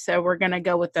online, so we're going to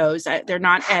go with those. They're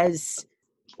not as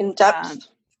in depth.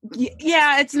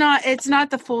 Yeah, it's not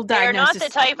the full diagnosis. They're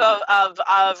not the type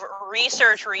of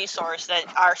research resource that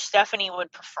our Stephanie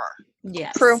would prefer.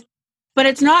 Yes. True. But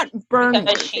it's not burn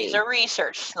because she's a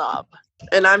research snob.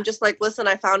 And I'm just like, listen,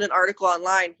 I found an article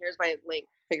online. Here's my link.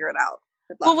 Figure it out.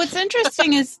 Well, what's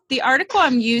interesting is the article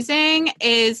I'm using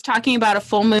is talking about a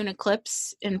full moon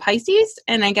eclipse in Pisces,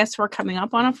 and I guess we're coming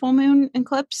up on a full moon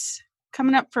eclipse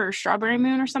coming up for Strawberry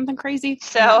Moon or something crazy.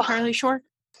 So I'm not entirely sure.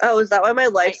 Oh, is that why my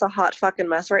life's a hot fucking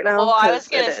mess right now? Well, I was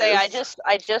gonna say I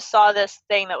just saw this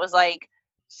thing that was like,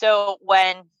 so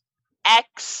when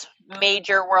X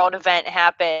major world event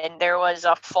happened, there was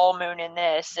a full moon in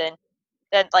this, and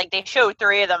then like they showed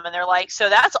 3 of them, and they're like, so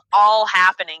that's all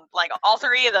happening. Like all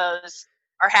 3 of those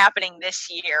are happening this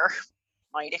year.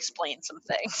 Might explain some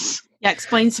things. Yeah,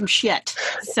 explain some shit.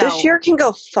 So this year can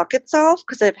go fuck itself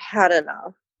because I've had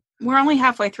enough. We're only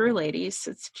halfway through, ladies.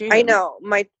 It's June. I know.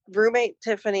 My roommate,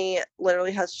 Tiffany,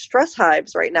 literally has stress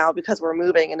hives right now because we're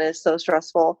moving and it is so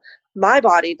stressful. My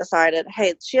body decided,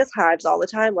 hey, she has hives all the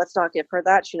time. Let's not give her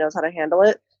that. She knows how to handle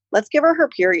it. Let's give her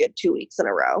period 2 weeks in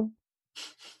a row.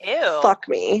 Ew. Fuck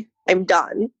me. I'm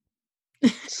done.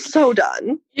 So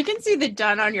done. You can see the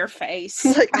done on your face.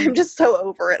 Like, I'm just so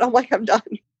over it. I'm like, I'm done.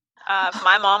 If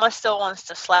my mama still wants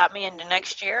to slap me into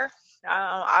next year,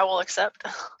 I will accept.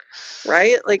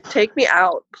 Right? Like, take me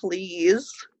out,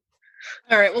 please.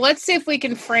 All right. Well, let's see if we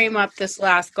can frame up this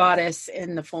last goddess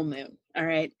in the full moon. All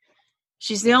right.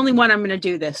 She's the only one I'm going to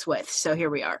do this with. So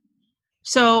here we are.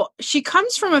 So she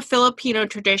comes from a Filipino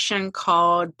tradition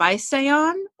called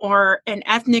Bisayan or an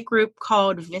ethnic group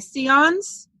called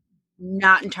Visayans.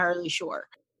 Not entirely sure.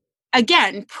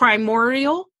 Again,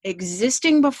 primordial,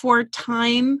 existing before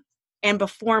time and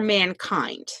before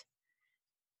mankind.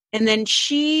 And then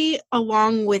she,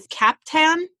 along with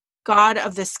Captan, god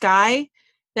of the sky,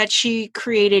 that she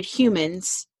created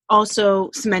humans, also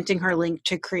cementing her link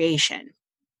to creation.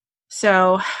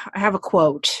 So I have a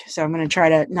quote. So I'm going to try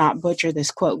to not butcher this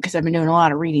quote because I've been doing a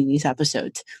lot of reading these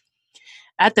episodes.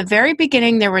 At the very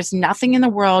beginning, there was nothing in the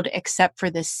world except for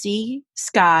the sea,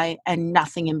 sky, and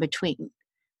nothing in between.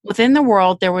 Within the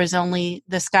world, there was only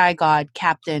the sky god,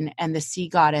 Captain, and the sea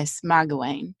goddess,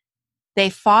 Magawain. They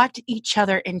fought each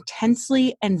other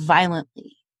intensely and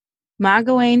violently.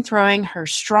 Magawain throwing her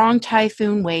strong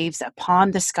typhoon waves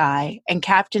upon the sky, and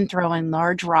Captain throwing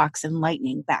large rocks and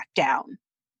lightning back down.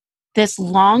 This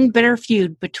long, bitter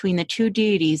feud between the two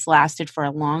deities lasted for a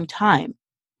long time,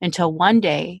 until one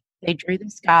day they drew the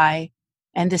sky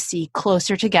and the sea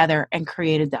closer together and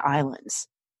created the islands.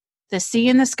 The sea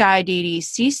and the sky deities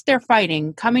ceased their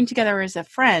fighting, coming together as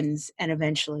friends and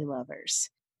eventually lovers.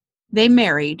 They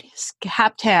married,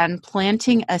 Captain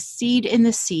planting a seed in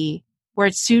the sea, where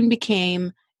it soon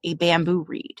became a bamboo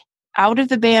reed. Out of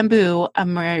the bamboo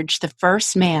emerged the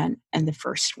first man and the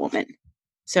first woman.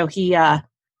 So he,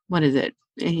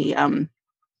 He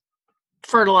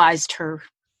fertilized her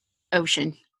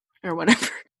ocean or whatever.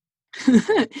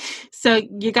 So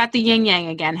you got the yin yang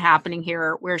again happening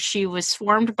here, where she was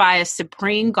formed by a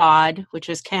supreme god, which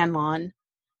was Canlon,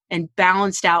 and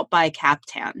balanced out by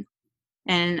Captain.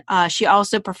 And she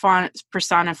also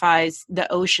personifies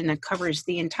the ocean that covers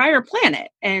the entire planet.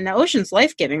 And the ocean's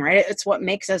life-giving, right? It's what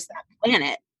makes us that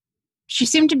planet. She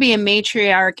seemed to be a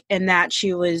matriarch in that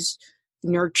she was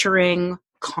nurturing,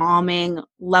 calming,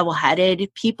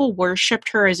 level-headed. People worshipped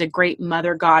her as a great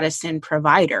mother goddess and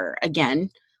provider,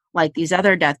 again, like these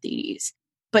other death deities.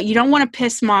 But you don't want to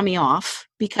piss mommy off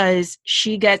because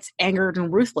she gets angered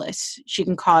and ruthless. She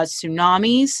can cause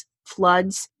tsunamis,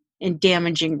 floods, and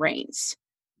damaging rains.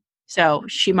 So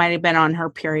she might have been on her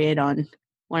period on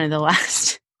one of the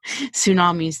last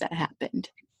tsunamis that happened.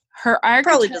 Her archetype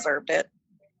probably deserved it.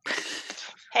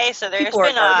 Hey, so there's People are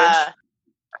been garbage.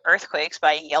 Earthquakes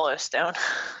by Yellowstone.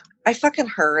 I fucking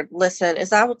heard. Listen, is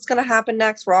that what's going to happen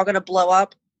next? We're all going to blow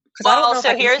up? I don't know Well,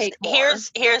 so if I can take more.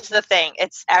 here's the thing.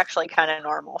 It's actually kind of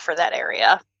normal for that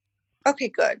area. Okay,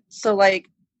 good. So, like,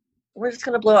 we're just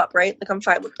going to blow up, right? Like, I'm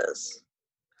fine with this.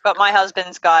 But my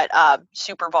husband's got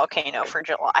super volcano for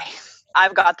July.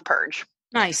 I've got the purge.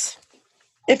 Nice.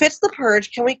 If it's the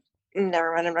purge, can we...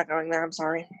 Never mind, I'm not going there. I'm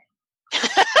sorry.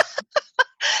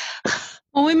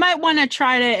 Well, we might want to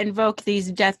try to invoke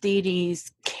these death deities'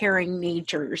 caring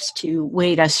natures to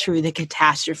wade us through the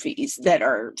catastrophes that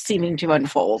are seeming to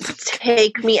unfold.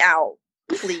 Take me out,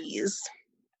 please.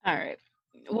 All right.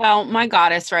 Well, my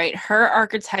goddess, right? Her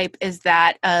archetype is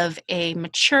that of a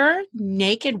mature,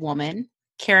 naked woman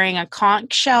carrying a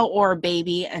conch shell or a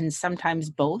baby, and sometimes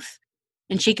both.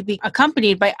 And she could be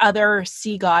accompanied by other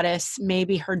sea goddess,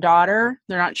 maybe her daughter.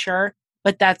 They're not sure,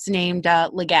 but that's named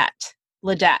Lidat.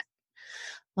 Lidagat.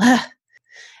 Have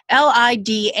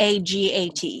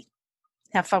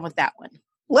fun with that one.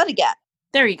 Lidagat.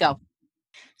 There you go.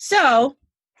 So,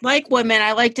 like women,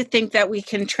 I like to think that we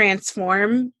can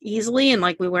transform easily and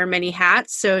like we wear many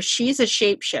hats. So she's a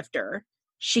shapeshifter.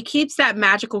 She keeps that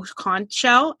magical conch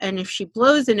shell, and if she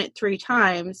blows in it 3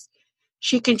 times,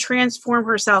 she can transform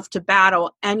herself to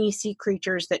battle any sea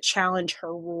creatures that challenge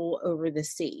her rule over the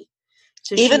sea.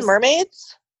 So even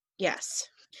mermaids? Yes.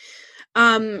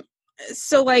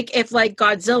 So like if like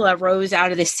Godzilla rose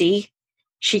out of the sea,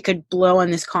 she could blow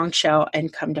on this conch shell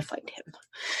and come to fight him.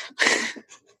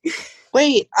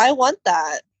 Wait, I want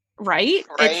that. Right?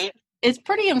 Right. It's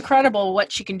pretty incredible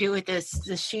what she can do with this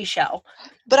seashell.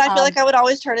 But I feel like I would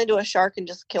always turn into a shark and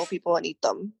just kill people and eat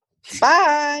them.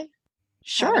 Bye.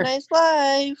 Sure. Have a nice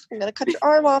life. I'm going to cut your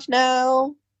arm off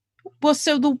now. Well,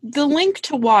 so the link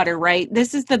to water, right?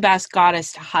 This is the best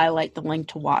goddess to highlight the link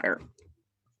to water.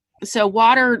 So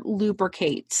water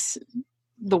lubricates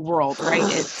the world, right?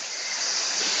 It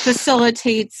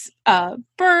facilitates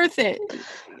birth.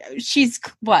 She's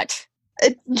what?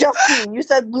 Justine, you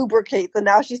said lubricates, and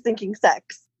now she's thinking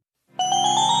sex.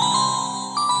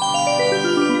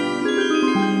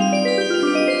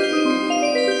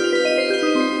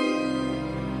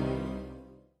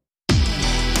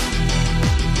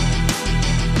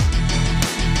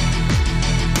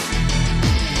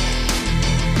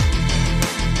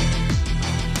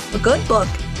 A good book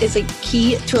is a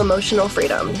key to emotional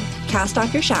freedom. Cast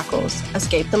off your shackles,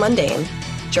 escape the mundane,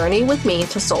 journey with me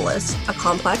to Solace, a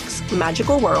complex,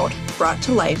 magical world brought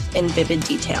to life in vivid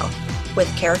detail,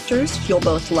 with characters you'll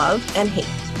both love and hate.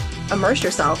 Immerse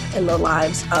yourself in the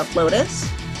lives of Lotus,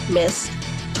 Mist,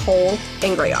 Toll,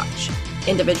 and Greyotch,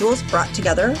 individuals brought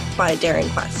together by a daring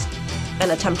quest,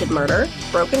 an attempted murder,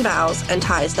 broken vows, and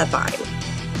ties that bind.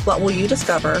 What will you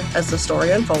discover as the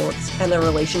story unfolds and the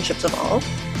relationships evolve?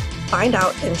 Find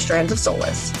out in Strands of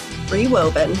Solace,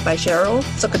 Rewoven by Cheryl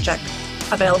Sukacek,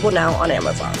 available now on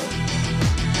Amazon.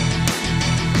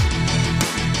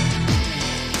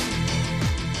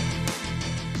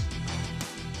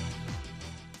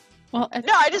 Well,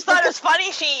 No, I just thought it was funny.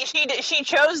 She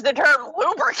chose the term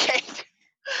lubricate.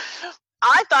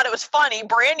 I thought it was funny.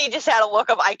 Brandy just had a look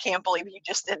of, I can't believe you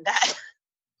just did that.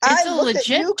 It's I a looked at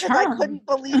legit you because I term. couldn't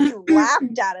believe you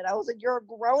laughed at it. I was like, you're a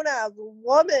grown-ass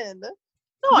woman.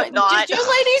 No, I'm not. Did you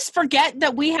ladies forget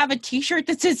that we have a t-shirt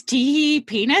that says tee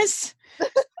penis? Yeah,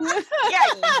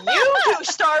 you two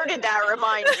started that,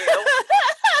 remind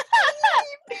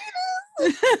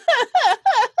you.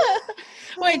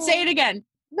 Wait, say it again.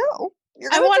 No.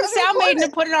 You're I gonna want try to Sound record Maiden to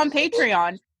it. put it on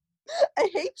Patreon. I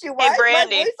hate you. Why is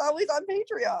Brandy. my voice always on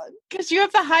Patreon? Because you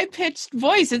have the high-pitched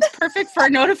voice. It's perfect for a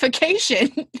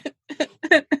notification.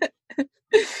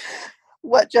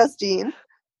 What, Justine?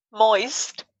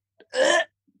 Moist.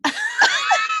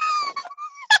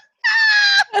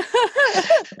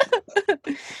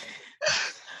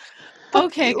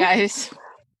 Okay, you. guys.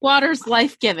 Water's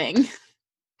life-giving.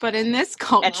 But in this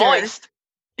culture... And moist.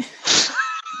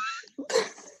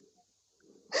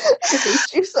 I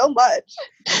hate you so much.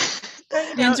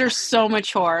 Hands are so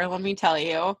mature, let me tell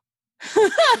you.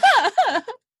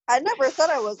 I never said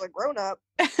I was a grown-up.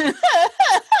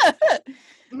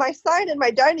 My sign in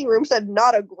my dining room said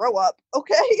not a grow-up,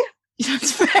 okay?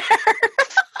 That's fair.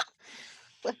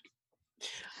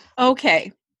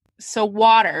 Okay, so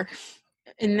water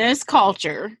in this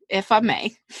culture, if I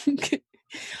may,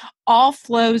 all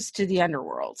flows to the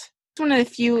underworld. It's one of the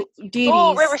few deities.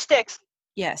 Oh, river Styx.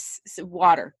 Yes,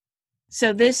 water.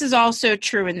 So this is also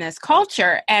true in this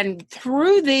culture, and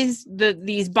through these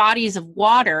bodies of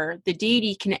water, the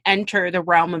deity can enter the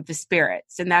realm of the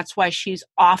spirits, and that's why she's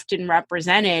often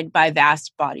represented by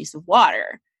vast bodies of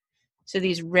water. So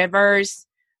these rivers,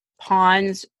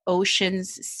 ponds,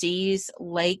 oceans, seas,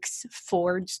 lakes,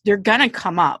 fords, they're gonna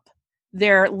come up.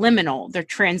 They're liminal, they're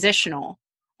transitional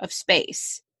of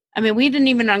space. I mean, we didn't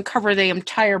even uncover the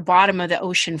entire bottom of the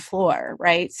ocean floor,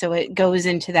 right? So it goes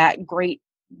into that great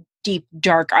deep,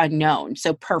 dark unknown.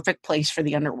 So perfect place for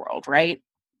the underworld, right?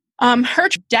 Her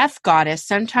death goddess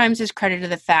sometimes is credited to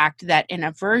the fact that in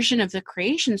a version of the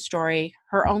creation story,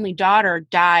 her only daughter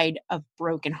died of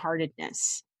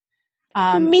brokenheartedness.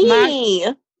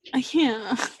 Me!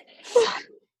 Yeah.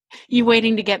 You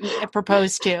waiting to get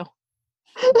proposed to?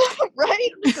 Right?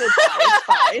 It's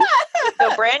fine.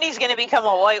 So Brandy's going to become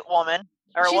a white woman.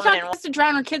 Or She's a woman not supposed to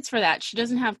drown her kids for that. She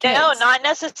doesn't have kids. No, not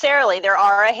necessarily. There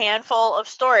are a handful of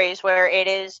stories where it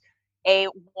is a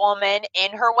woman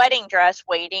in her wedding dress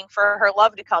waiting for her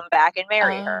love to come back and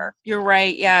marry her. You're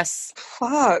right, yes.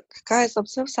 Fuck. Guys, I'm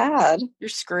so sad. You're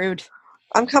screwed.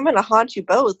 I'm coming to haunt you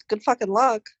both. Good fucking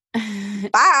luck.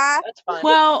 Bye! That's fine.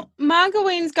 Well,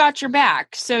 Magawane's got your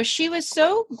back. So she was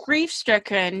so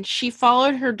grief-stricken, she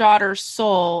followed her daughter's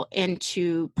soul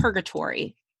into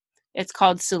purgatory. It's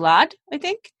called Sulad, I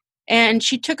think. And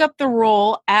she took up the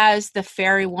role as the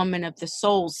fairy woman of the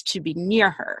souls to be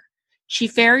near her. She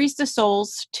ferries the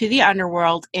souls to the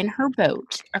underworld in her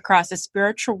boat across a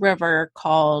spiritual river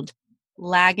called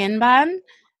Laganban,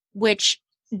 which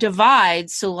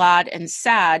divides Sulad and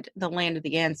Sad, the land of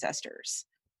the ancestors.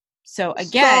 So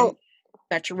again,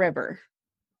 that's your river.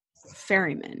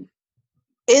 Ferryman.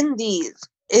 In these,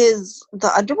 is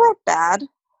the underworld bad?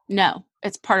 No,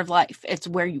 it's part of life. It's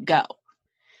where you go.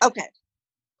 Okay.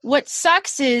 What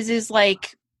sucks is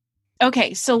like,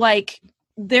 okay, so like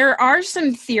there are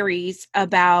some theories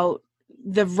about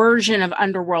the version of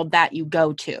underworld that you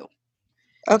go to.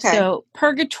 Okay. So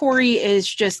purgatory is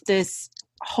just this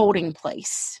holding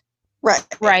place. Right.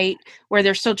 Right? Where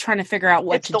they're still trying to figure out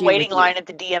what it's to the do. waiting with line you. at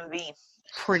the DMV.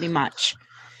 Pretty much.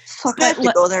 Fuck, I have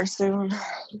to go there soon.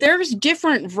 There's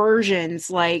different versions,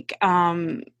 like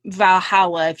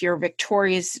Valhalla. If you're a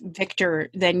victorious victor,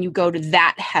 then you go to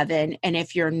that heaven. And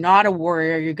if you're not a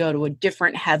warrior, you go to a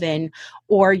different heaven,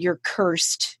 or you're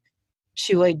cursed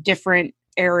to a different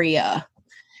area.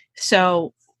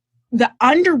 So the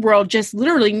underworld just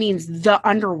literally means the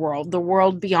underworld, the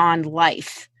world beyond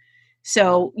life.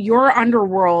 So your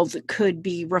underworld could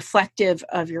be reflective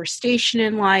of your station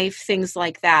in life, things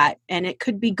like that. And it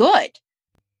could be good.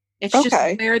 It's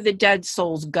just where the dead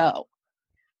souls go.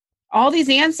 All these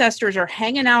ancestors are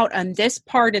hanging out on this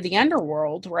part of the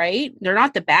underworld, right? They're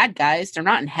not the bad guys. They're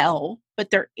not in hell, but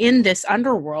they're in this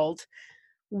underworld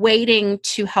waiting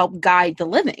to help guide the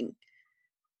living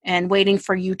and waiting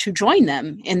for you to join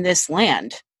them in this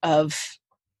land of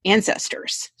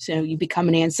ancestors. So you become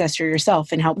an ancestor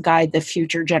yourself and help guide the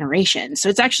future generations. So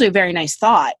it's actually a very nice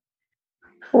thought.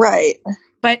 Right.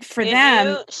 But for them,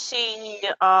 Did you see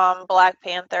Black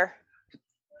Panther?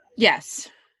 yes.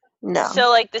 No. So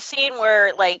like the scene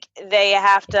where like they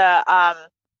have to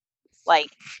like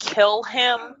kill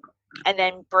him and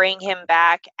then bring him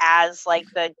back as like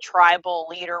the tribal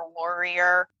leader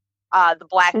warrior, the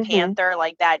Black Mhm. Panther,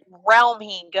 like that realm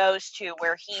he goes to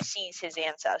where he sees his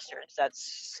ancestors.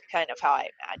 That's kind of how I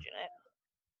imagine it.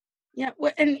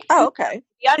 Yeah. And Oh, okay.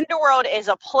 The underworld is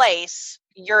a place.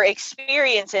 Your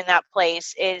experience in that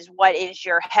place is what is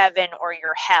your heaven or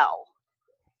your hell.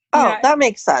 Oh, yeah, that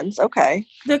makes sense. Okay.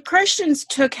 the Christians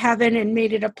took heaven and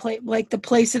made it a place like the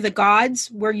place of the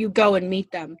gods where you go and meet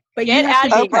them. But you Get have at to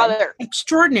it, be Okay. brother.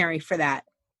 extraordinary for that.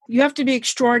 You have to be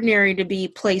extraordinary to be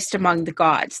placed among the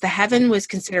gods. The heaven was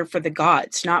considered for the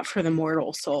gods, not for the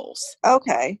mortal souls.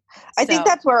 Okay. I think So,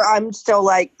 that's where I'm still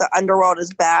like the underworld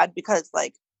is bad because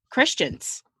like,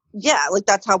 Christians. yeah, like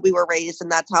that's how we were raised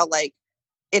and that's how like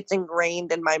it's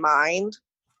ingrained in my mind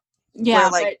Yeah,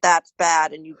 where like but that's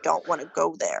bad and you don't want to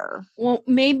go there. well,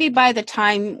 maybe by the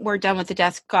time we're done with the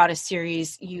Death Goddess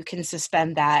series, you can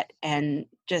suspend that and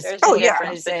just There's Oh, a yeah.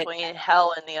 difference visit. between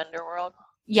hell and the underworld.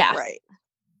 Yeah. Right.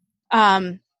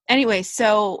 Anyway,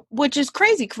 so which is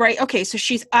crazy, right? Okay, so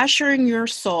she's ushering your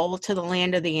soul to the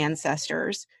land of the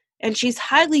ancestors, and she's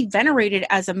highly venerated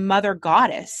as a mother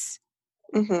goddess.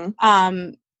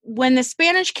 Mm-hmm. When the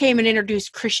Spanish came and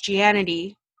introduced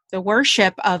Christianity, the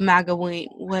worship of Magaween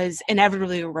was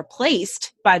inevitably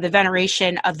replaced by the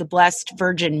veneration of the Blessed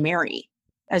Virgin Mary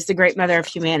as the great mother of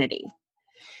humanity.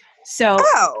 So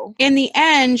Oh. in the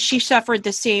end, she suffered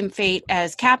the same fate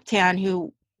as Captain,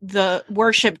 who the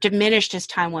worship diminished as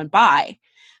time went by.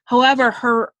 However,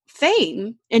 her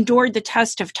fame endured the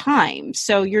test of time.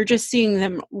 So you're just seeing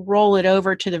them roll it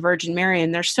over to the Virgin Mary,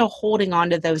 and they're still holding on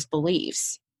to those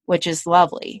beliefs, which is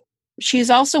lovely. She's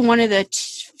also one of the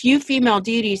few female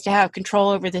deities to have control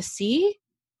over the sea,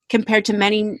 compared to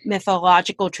many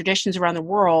mythological traditions around the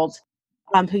world,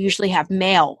 who usually have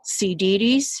male sea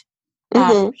deities.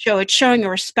 Mm-hmm. So it's showing a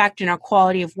respect and a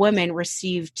quality of women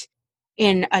received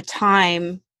in a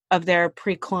time of their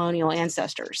pre-colonial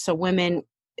ancestors. So women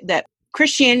that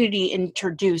Christianity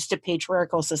introduced a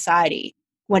patriarchal society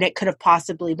when it could have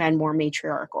possibly been more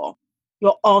matriarchal.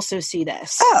 You'll also see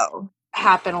this Oh.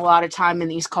 happen a lot of time in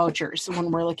these cultures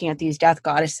when we're looking at these death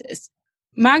goddesses.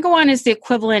 Magawan is the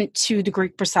equivalent to the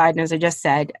Greek Poseidon, as I just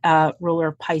said, ruler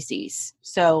of Pisces.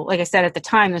 So, like I said, at the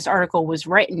time this article was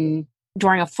written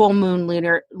during a full moon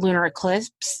lunar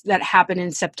eclipse that happened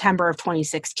in September of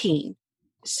 2016.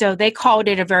 So they called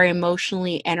it a very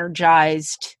emotionally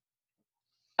energized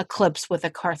eclipse with a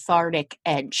cathartic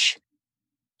edge.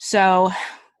 So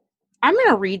I'm going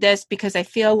to read this because I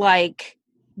feel like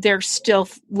there's still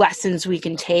lessons we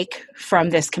can take from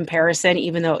this comparison,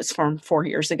 even though it's from 4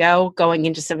 years ago, going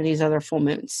into some of these other full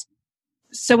moons.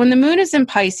 So when the moon is in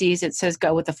Pisces, it says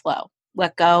go with the flow,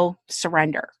 let go,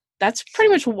 surrender. That's pretty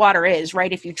much what water is,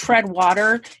 right? If you tread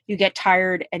water, you get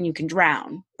tired and you can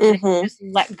drown. Mm-hmm. If you just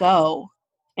let go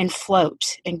and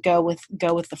float and go with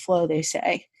the flow, they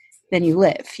say, then you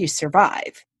live, you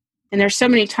survive. And there's so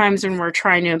many times when we're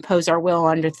trying to impose our will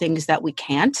onto things that we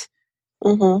can't.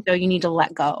 Mm-hmm. So you need to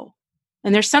let go.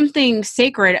 And there's something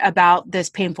sacred about this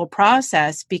painful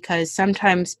process because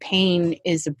sometimes pain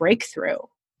is a breakthrough.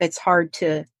 It's hard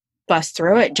to bust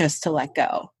through it just to let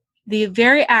go. The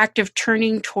very act of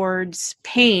turning towards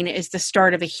pain is the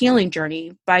start of a healing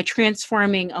journey by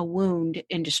transforming a wound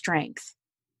into strength.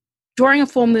 During a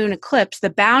full moon eclipse,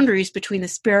 the boundaries between the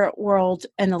spirit world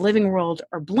and the living world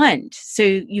are blend. So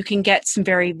you can get some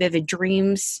very vivid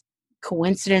dreams,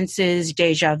 coincidences,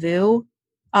 deja vu.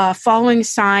 Following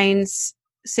signs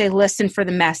say, listen for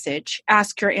the message,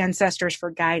 ask your ancestors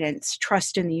for guidance,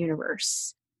 trust in the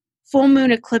universe. Full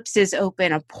moon eclipses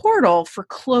open a portal for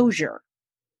closure,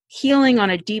 healing on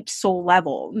a deep soul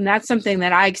level. And that's something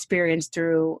that I experienced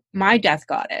through my death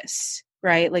goddess,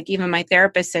 right? Like even my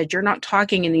therapist said, you're not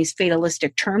talking in these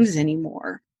fatalistic terms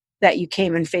anymore, that you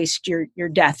came and faced your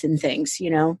death and things, you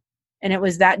know? And it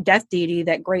was that death deity,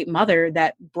 that great mother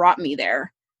that brought me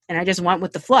there. And I just went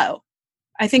with the flow.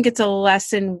 I think it's a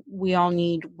lesson we all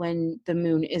need when the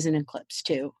moon is an eclipse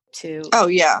too, Oh,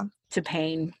 yeah. to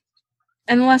pain.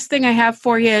 And the last thing I have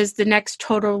for you is the next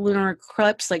total lunar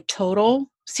eclipse, like total,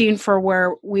 seen for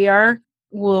where we are,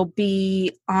 will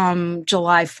be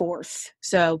July 4th.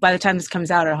 So by the time this comes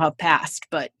out, it'll have passed,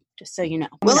 but just so you know.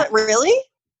 Will it really?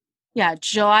 Yeah,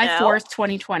 July No. 4th,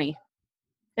 2020.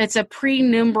 It's a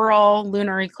pre-numeral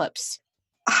lunar eclipse.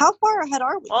 How far ahead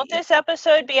are we? Won't this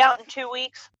episode be out in 2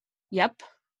 weeks? Yep.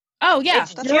 Oh, yeah,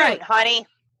 It's that's June, right. honey.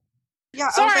 Yeah,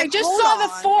 Sorry, I just saw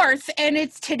the 4th, and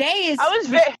it's today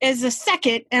is the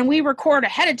 2nd, and we record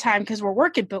ahead of time because we're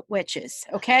working witches,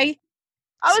 okay?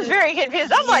 I was very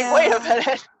confused. I'm like, wait a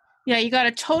minute. Yeah, you got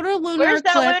a total lunar Where's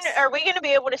eclipse. that lunar? Are we going to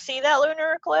be able to see that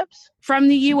lunar eclipse? From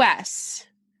the U.S.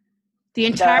 The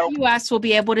entire U.S. will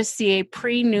be able to see a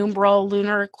pre-numeral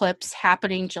lunar eclipse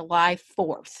happening July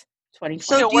 4th, 2020.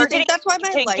 So do you think that's why my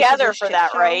life is a for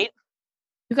that, show? right?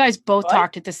 You guys both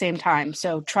talked at the same time,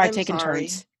 so try I'm taking sorry.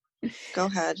 turns. Go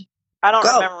ahead. I don't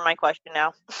remember my question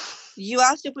now. You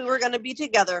asked if we were going to be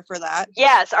together for that.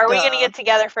 Yes. Are we going to get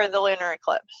together for the lunar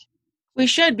eclipse? We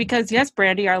should, because yes,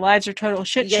 Brandy, our lives are total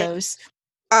shit shows.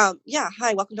 Yeah.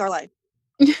 Hi, welcome to our life.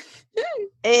 Is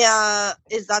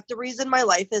that the reason my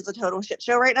life is a total shit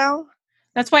show right now?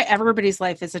 That's why everybody's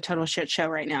life is a total shit show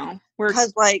right now.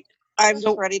 Because I'm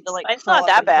just ready to it's not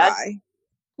that bad. Cry.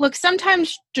 Look,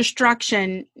 sometimes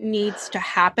destruction needs to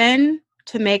happen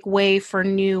to make way for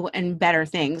new and better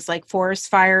things, like forest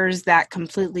fires that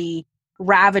completely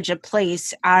ravage a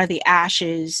place out of the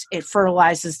ashes. It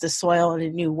fertilizes the soil in a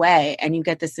new way, and you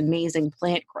get this amazing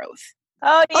plant growth.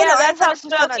 Oh, yeah, no, that's how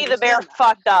Smokey the Bear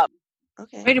fucked up.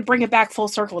 Okay. Way to bring it back full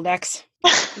circle, Dex.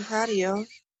 I'm proud of you.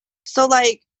 So,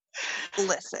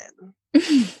 listen.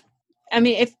 I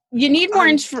mean, if you need more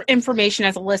information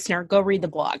as a listener, go read the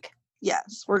blog.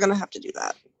 Yes, we're going to have to do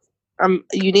that.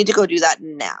 You need to go do that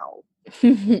now.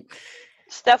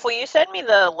 Steph, will you send me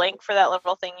the link for that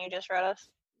little thing you just read us?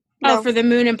 No. Oh, for the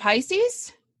moon in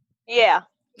Pisces? Yeah.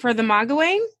 For the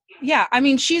Magawain? Yeah, I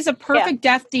mean, she's a perfect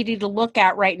death deity to look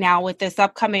at right now with this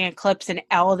upcoming eclipse and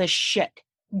all this shit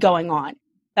going on.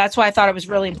 That's why I thought it was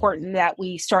really important that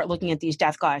we start looking at these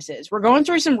death goddesses. We're going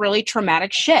through some really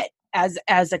traumatic shit as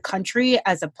a country,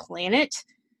 as a planet,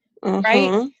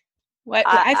 right?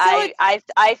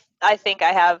 I think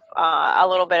I have a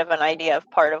little bit of an idea of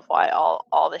part of why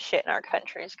all the shit in our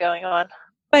country is going on.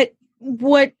 But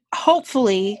what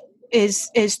hopefully is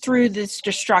through this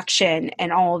destruction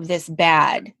and all of this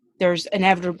bad, there's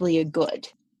inevitably a good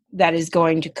that is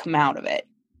going to come out of it.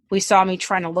 We saw me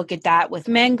trying to look at that with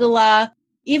Mangala.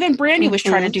 Even Brandy was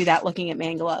trying to do that looking at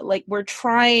Mangala. Like, we're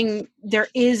trying, there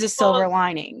is a silver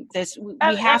lining.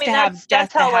 We have to have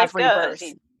death to have rebirth.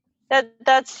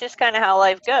 That's just kind of how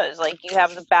life goes. Like, you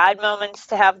have the bad moments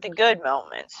to have the good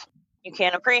moments. You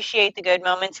can't appreciate the good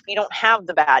moments if you don't have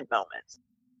the bad moments.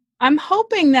 I'm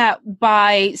hoping that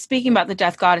by speaking about the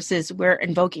death goddesses, we're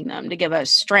invoking them to give us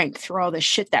strength through all the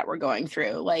shit that we're going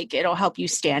through. Like, it'll help you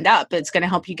stand up. It's going to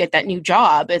help you get that new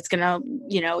job. It's going to,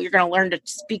 you're going to learn to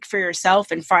speak for yourself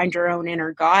and find your own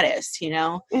inner goddess,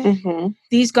 Mm-hmm.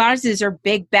 These goddesses are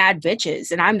big, bad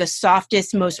bitches. And I'm the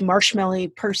softest, most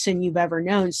marshmallowy person you've ever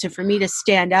known. So for me to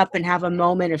stand up and have a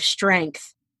moment of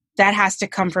strength, that has to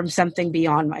come from something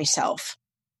beyond myself.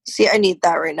 See, I need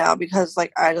that right now because,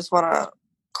 I just want to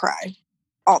cry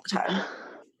all the time.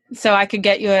 So I could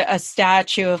get you a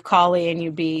statue of Kali and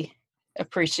you'd be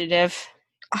appreciative?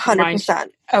 100%.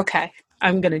 Okay,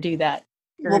 I'm going to do that.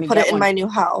 We'll put it in my new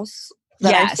house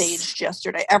that I saged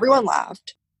yesterday. Everyone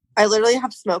laughed. I literally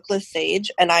have smokeless sage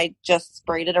and I just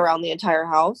sprayed it around the entire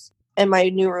house. And my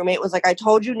new roommate was like, I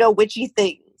told you no witchy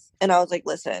things. And I was like,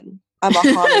 listen, I'm a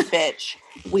haunted bitch.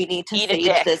 We need to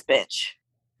sage this bitch.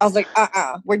 I was like,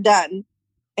 we're done.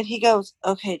 And he goes,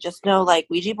 okay, just no,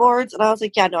 Ouija boards? And I was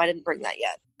like, yeah, no, I didn't bring that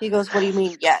yet. He goes, what do you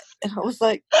mean yet? And I was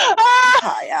like,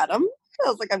 hi, Adam. I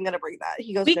was like, I'm going to bring that.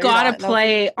 He goes, we got to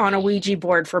play on a Ouija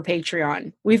board for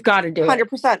Patreon. We've got to do 100%.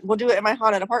 it. 100%. We'll do it in my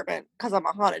haunted apartment because I'm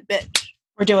a haunted bitch.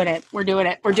 We're doing it. We're doing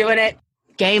it. We're doing it.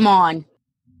 Game on.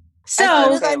 So, as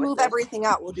soon as I move everything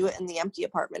out, we'll do it in the empty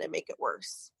apartment and make it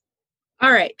worse.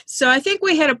 All right. So I think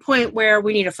we hit a point where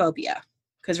we need a phobia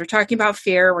because we're talking about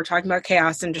fear. We're talking about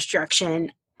chaos and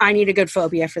destruction. I need a good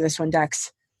phobia for this one,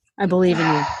 Dex. I believe in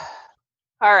you.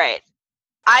 All right.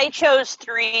 I chose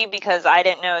 3 because I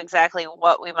didn't know exactly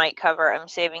what we might cover. I'm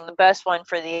saving the best one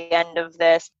for the end of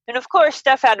this. And of course,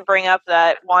 Steph had to bring up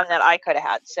that one that I could have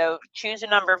had. So choose a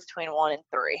number between 1 and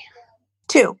 3.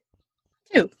 2.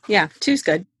 2. Yeah, 2's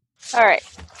good. All right.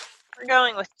 We're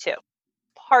going with 2.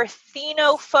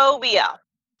 Parthenophobia.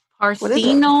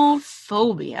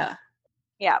 Parthenophobia.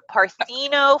 Yeah,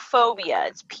 parthenophobia.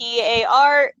 It's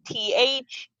Partheno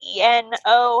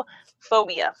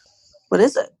phobia. What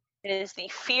is it? It is the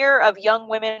fear of young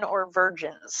women or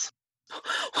virgins.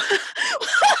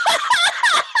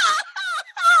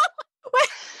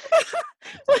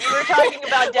 We were talking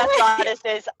about death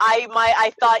goddesses.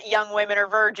 I thought young women or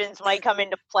virgins might come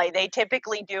into play. They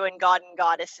typically do in God and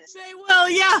goddesses. They will,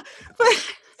 yeah.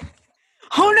 But,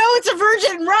 oh no, it's a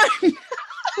virgin! Run!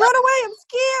 Run away! I'm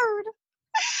scared.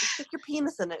 Stick your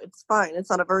penis in it. It's fine. It's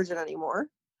not a virgin anymore.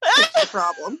 It's the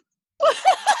problem.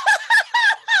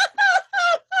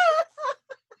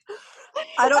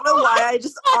 I don't know why I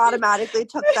just automatically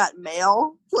took that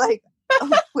male. Like,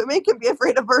 women can be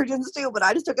afraid of virgins too, but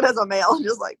I just took it as a male and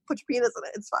just like, put your penis in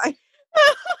it. It's fine.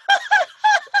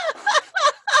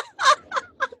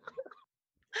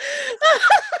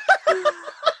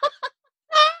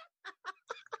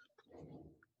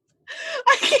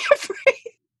 I can't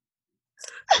breathe.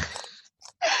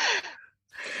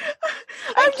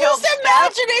 I'm just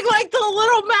imagining like the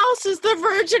little mouse is the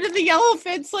virgin and the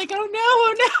elephant's like, oh no,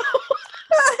 oh no.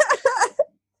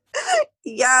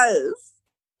 Yes.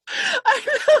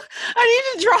 I need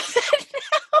to draw that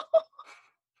now.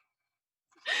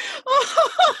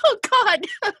 Oh God.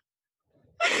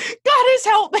 God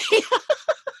help me.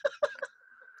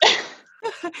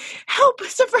 Help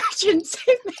us, a virgin,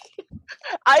 save me.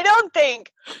 I don't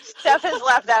think Steph has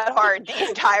laughed that hard the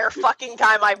entire fucking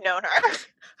time I've known her.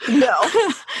 No.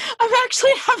 I'm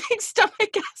actually having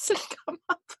stomach acid come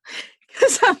up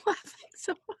because I'm laughing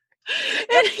so hard.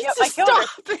 It needs to stop.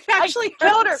 It actually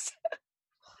killed her.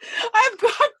 I've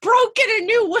got broken a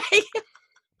new way.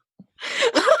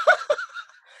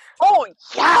 Oh,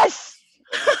 yes!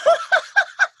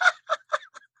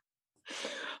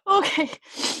 Okay.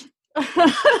 So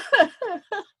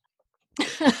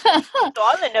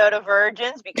on the note of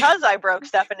virgins, because I broke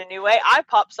Steph in a new way, I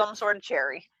popped some sort of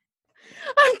cherry.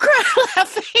 I'm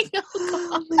laughing.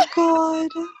 Oh my God.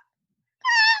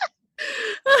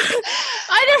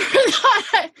 I never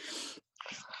thought.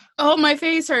 Oh, my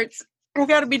face hurts. I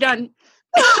gotta be done.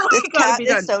 This cat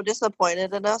is so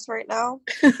disappointed in us right now.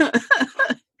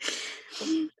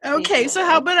 Okay, so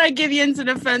how about I give you an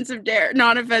offensive dare,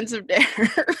 non-offensive dare?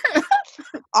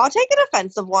 I'll take an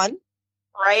offensive one.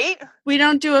 Right? We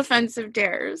don't do offensive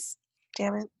dares.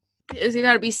 Damn it. Because you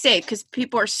gotta be safe, because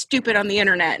people are stupid on the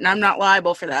internet, and I'm not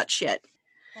liable for that shit.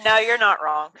 No, you're not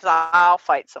wrong, because I'll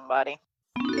fight somebody.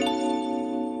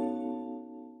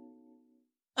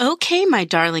 Okay, my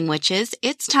darling witches,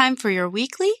 it's time for your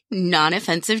weekly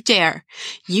non-offensive dare.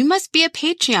 You must be a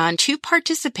Patreon to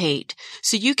participate,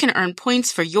 so you can earn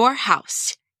points for your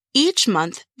house. Each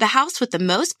month, the house with the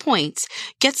most points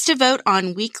gets to vote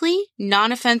on weekly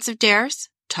non-offensive dares,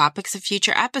 topics of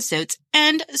future episodes,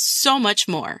 and so much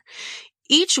more.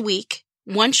 Each week,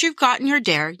 once you've gotten your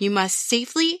dare, you must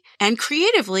safely and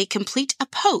creatively complete a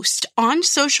post on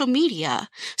social media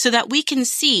so that we can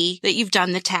see that you've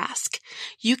done the task.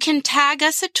 You can tag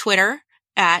us at Twitter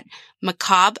at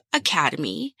Macabre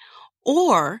Academy,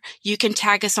 or you can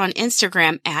tag us on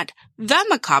Instagram at The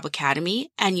Macabre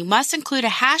Academy, and you must include a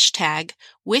hashtag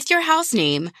with your house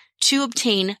name to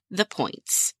obtain the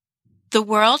points. The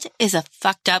world is a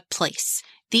fucked up place.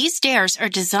 These dares are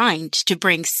designed to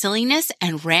bring silliness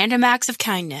and random acts of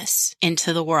kindness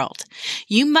into the world.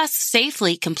 You must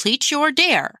safely complete your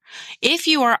dare. If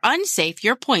you are unsafe,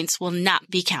 your points will not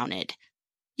be counted.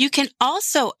 You can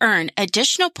also earn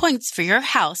additional points for your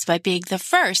house by being the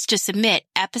first to submit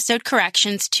episode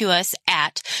corrections to us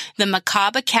at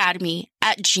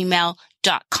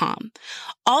themacabreacademy@gmail.com.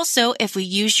 Also, if we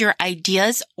use your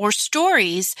ideas or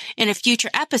stories in a future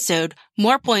episode,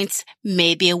 more points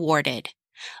may be awarded.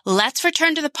 Let's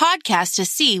return to the podcast to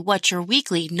see what your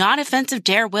weekly non-offensive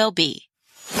dare will be.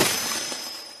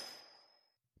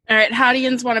 All right,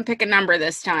 Howdians want to pick a number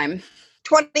this time.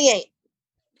 28.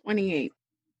 28.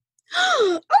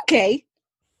 Okay.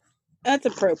 That's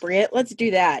appropriate. Let's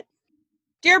do that.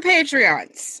 Dear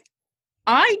Patreons,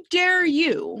 I dare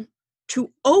you to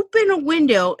open a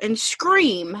window and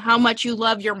scream how much you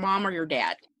love your mom or your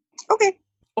dad. Okay.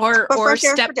 Or first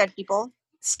dares for dead people.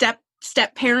 Step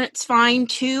parents fine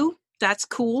too. That's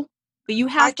cool. But you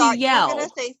have to yell. You were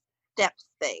gonna say step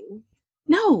thing.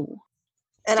 No.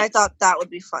 And I thought that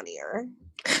would be funnier.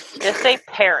 Just say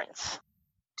parents.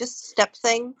 Just step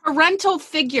thing. Parental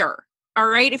figure. All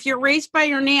right? If you're raised by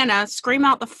your nana, scream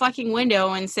out the fucking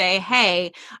window and say,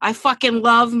 hey, I fucking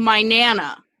love my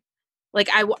nana. Like,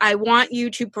 I want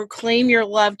you to proclaim your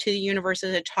love to the universe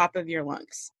at the top of your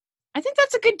lungs. I think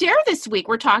that's a good dare this week.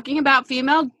 We're talking about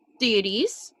female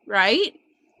deities, right?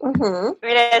 Mm-hmm.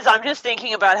 It is. I'm just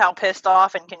thinking about how pissed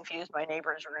off and confused my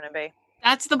neighbors are going to be.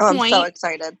 That's the point. I'm so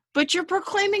excited. But you're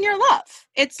proclaiming your love.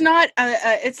 It's not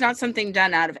something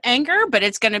done out of anger, but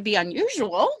it's going to be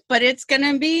unusual, but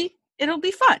it'll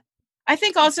be fun. I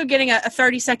think also getting a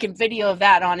 30-second video of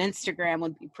that on Instagram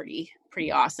would be pretty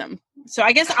awesome. So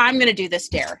I guess I'm going to do this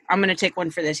dare. I'm going to take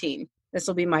one for the team. This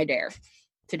will be my dare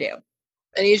to do.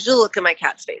 I need you to look at my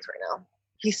cat's face right now.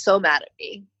 He's so mad at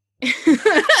me.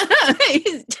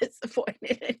 He's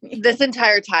disappointed in me. This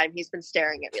entire time he's been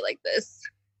staring at me like this.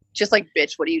 Just like,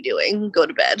 bitch, what are you doing? Go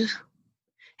to bed.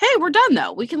 Hey, we're done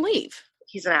though. We can leave.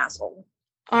 he's an asshole.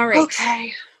 All right.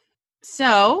 Okay.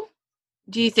 So,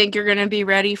 do you think you're going to be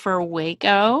ready for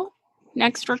Waco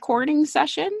next recording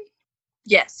session?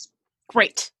 Yes.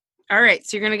 Great. All right.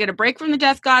 So, you're going to get a break from the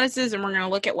Death Goddesses, and we're going to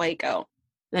look at Waco.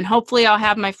 Then, hopefully, I'll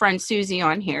have my friend Susie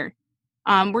on here.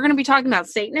 We're going to be talking about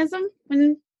Satanism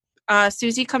when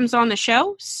Susie comes on the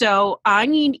show. So, I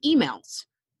need emails.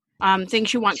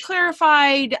 Things you want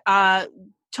clarified,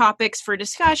 topics for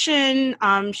discussion.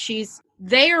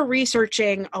 They are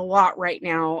researching a lot right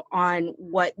now on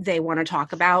what they want to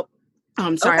talk about.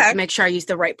 Sorry, I have to make sure I use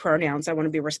the right pronouns. I want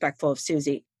to be respectful of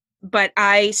Susie. But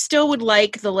I still would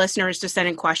like the listeners to send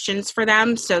in questions for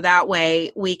them, so that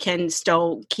way we can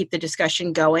still keep the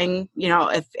discussion going. You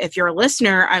know, if you're a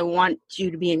listener, I want you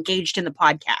to be engaged in the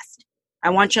podcast. I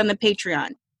want you on the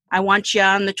Patreon. I want you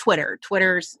on the Twitter.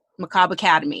 Twitter's Macabre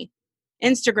Academy.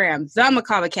 Instagram, the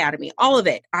Macabre Academy, all of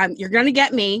it. You're going to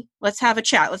get me. Let's have a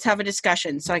chat. Let's have a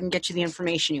discussion so I can get you the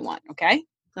information you want. Okay?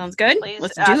 Sounds good? Please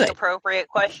Let's ask do it. appropriate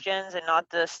questions and not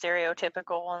the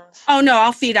stereotypical ones. Oh, no,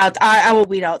 I'll feed out. I will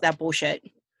weed out that bullshit.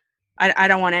 I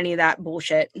don't want any of that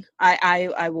bullshit.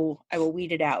 I will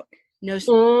weed it out. No.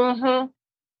 Mm-hmm.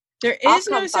 There is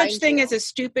no such thing as a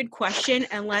stupid question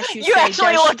unless you say. You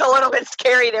actually looked a little bit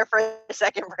scary there for a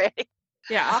second, Brandy.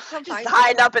 Yeah. I'll come Just find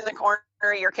hiding you. up in the corner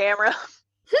of your camera.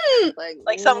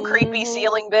 Like some mm-hmm. creepy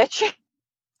ceiling bitch.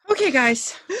 Okay,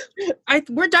 guys.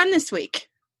 We're done this week.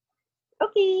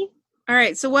 Okay. All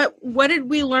right. So what did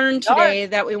we learn today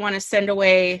that we want to send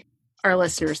away our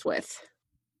listeners with?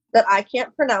 That I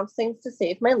can't pronounce things to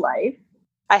save my life.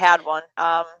 I had one.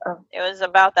 It was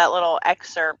about that little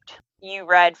excerpt you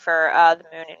read for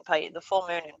the full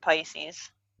moon in Pisces.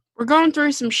 We're going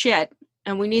through some shit,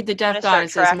 and we need the Death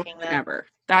Goddesses more than ever.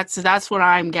 That's what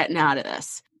I'm getting out of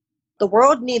this. The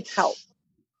world needs help.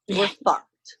 We're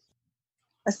fucked.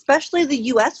 Especially the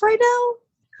U.S. right now?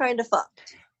 Kind of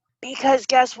fucked. Because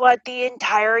guess what? The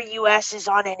entire U.S. is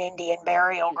on an Indian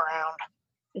burial ground.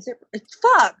 Is it? It's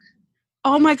fucked.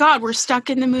 Oh my God, we're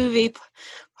stuck in the movie.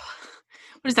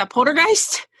 What is that,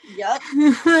 Poltergeist? Yep.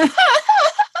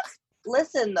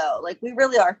 Listen though, like we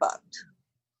really are fucked.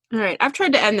 All right, I've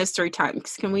tried to end this 3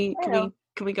 times. Can we go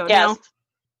now?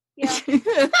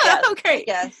 Yeah. Okay.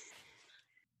 Yes.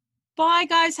 Bye,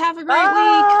 guys. Have a great Bye.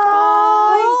 week.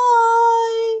 Bye.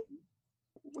 Bye.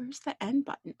 Where's the end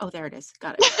button? Oh, there it is.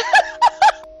 Got it.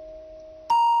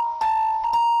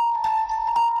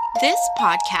 This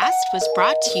podcast was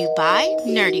brought to you by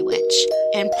Nerdy Witch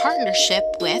in partnership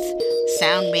with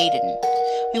Sound Maiden.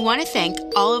 We want to thank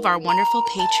all of our wonderful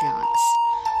Patreons.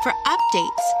 For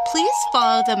updates, please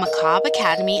follow the Macabre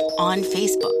Academy on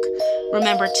Facebook.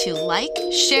 Remember to like,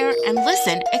 share, and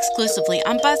listen exclusively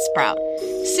on Buzzsprout.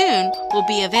 Soon, we'll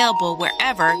be available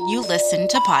wherever you listen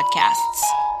to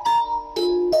podcasts.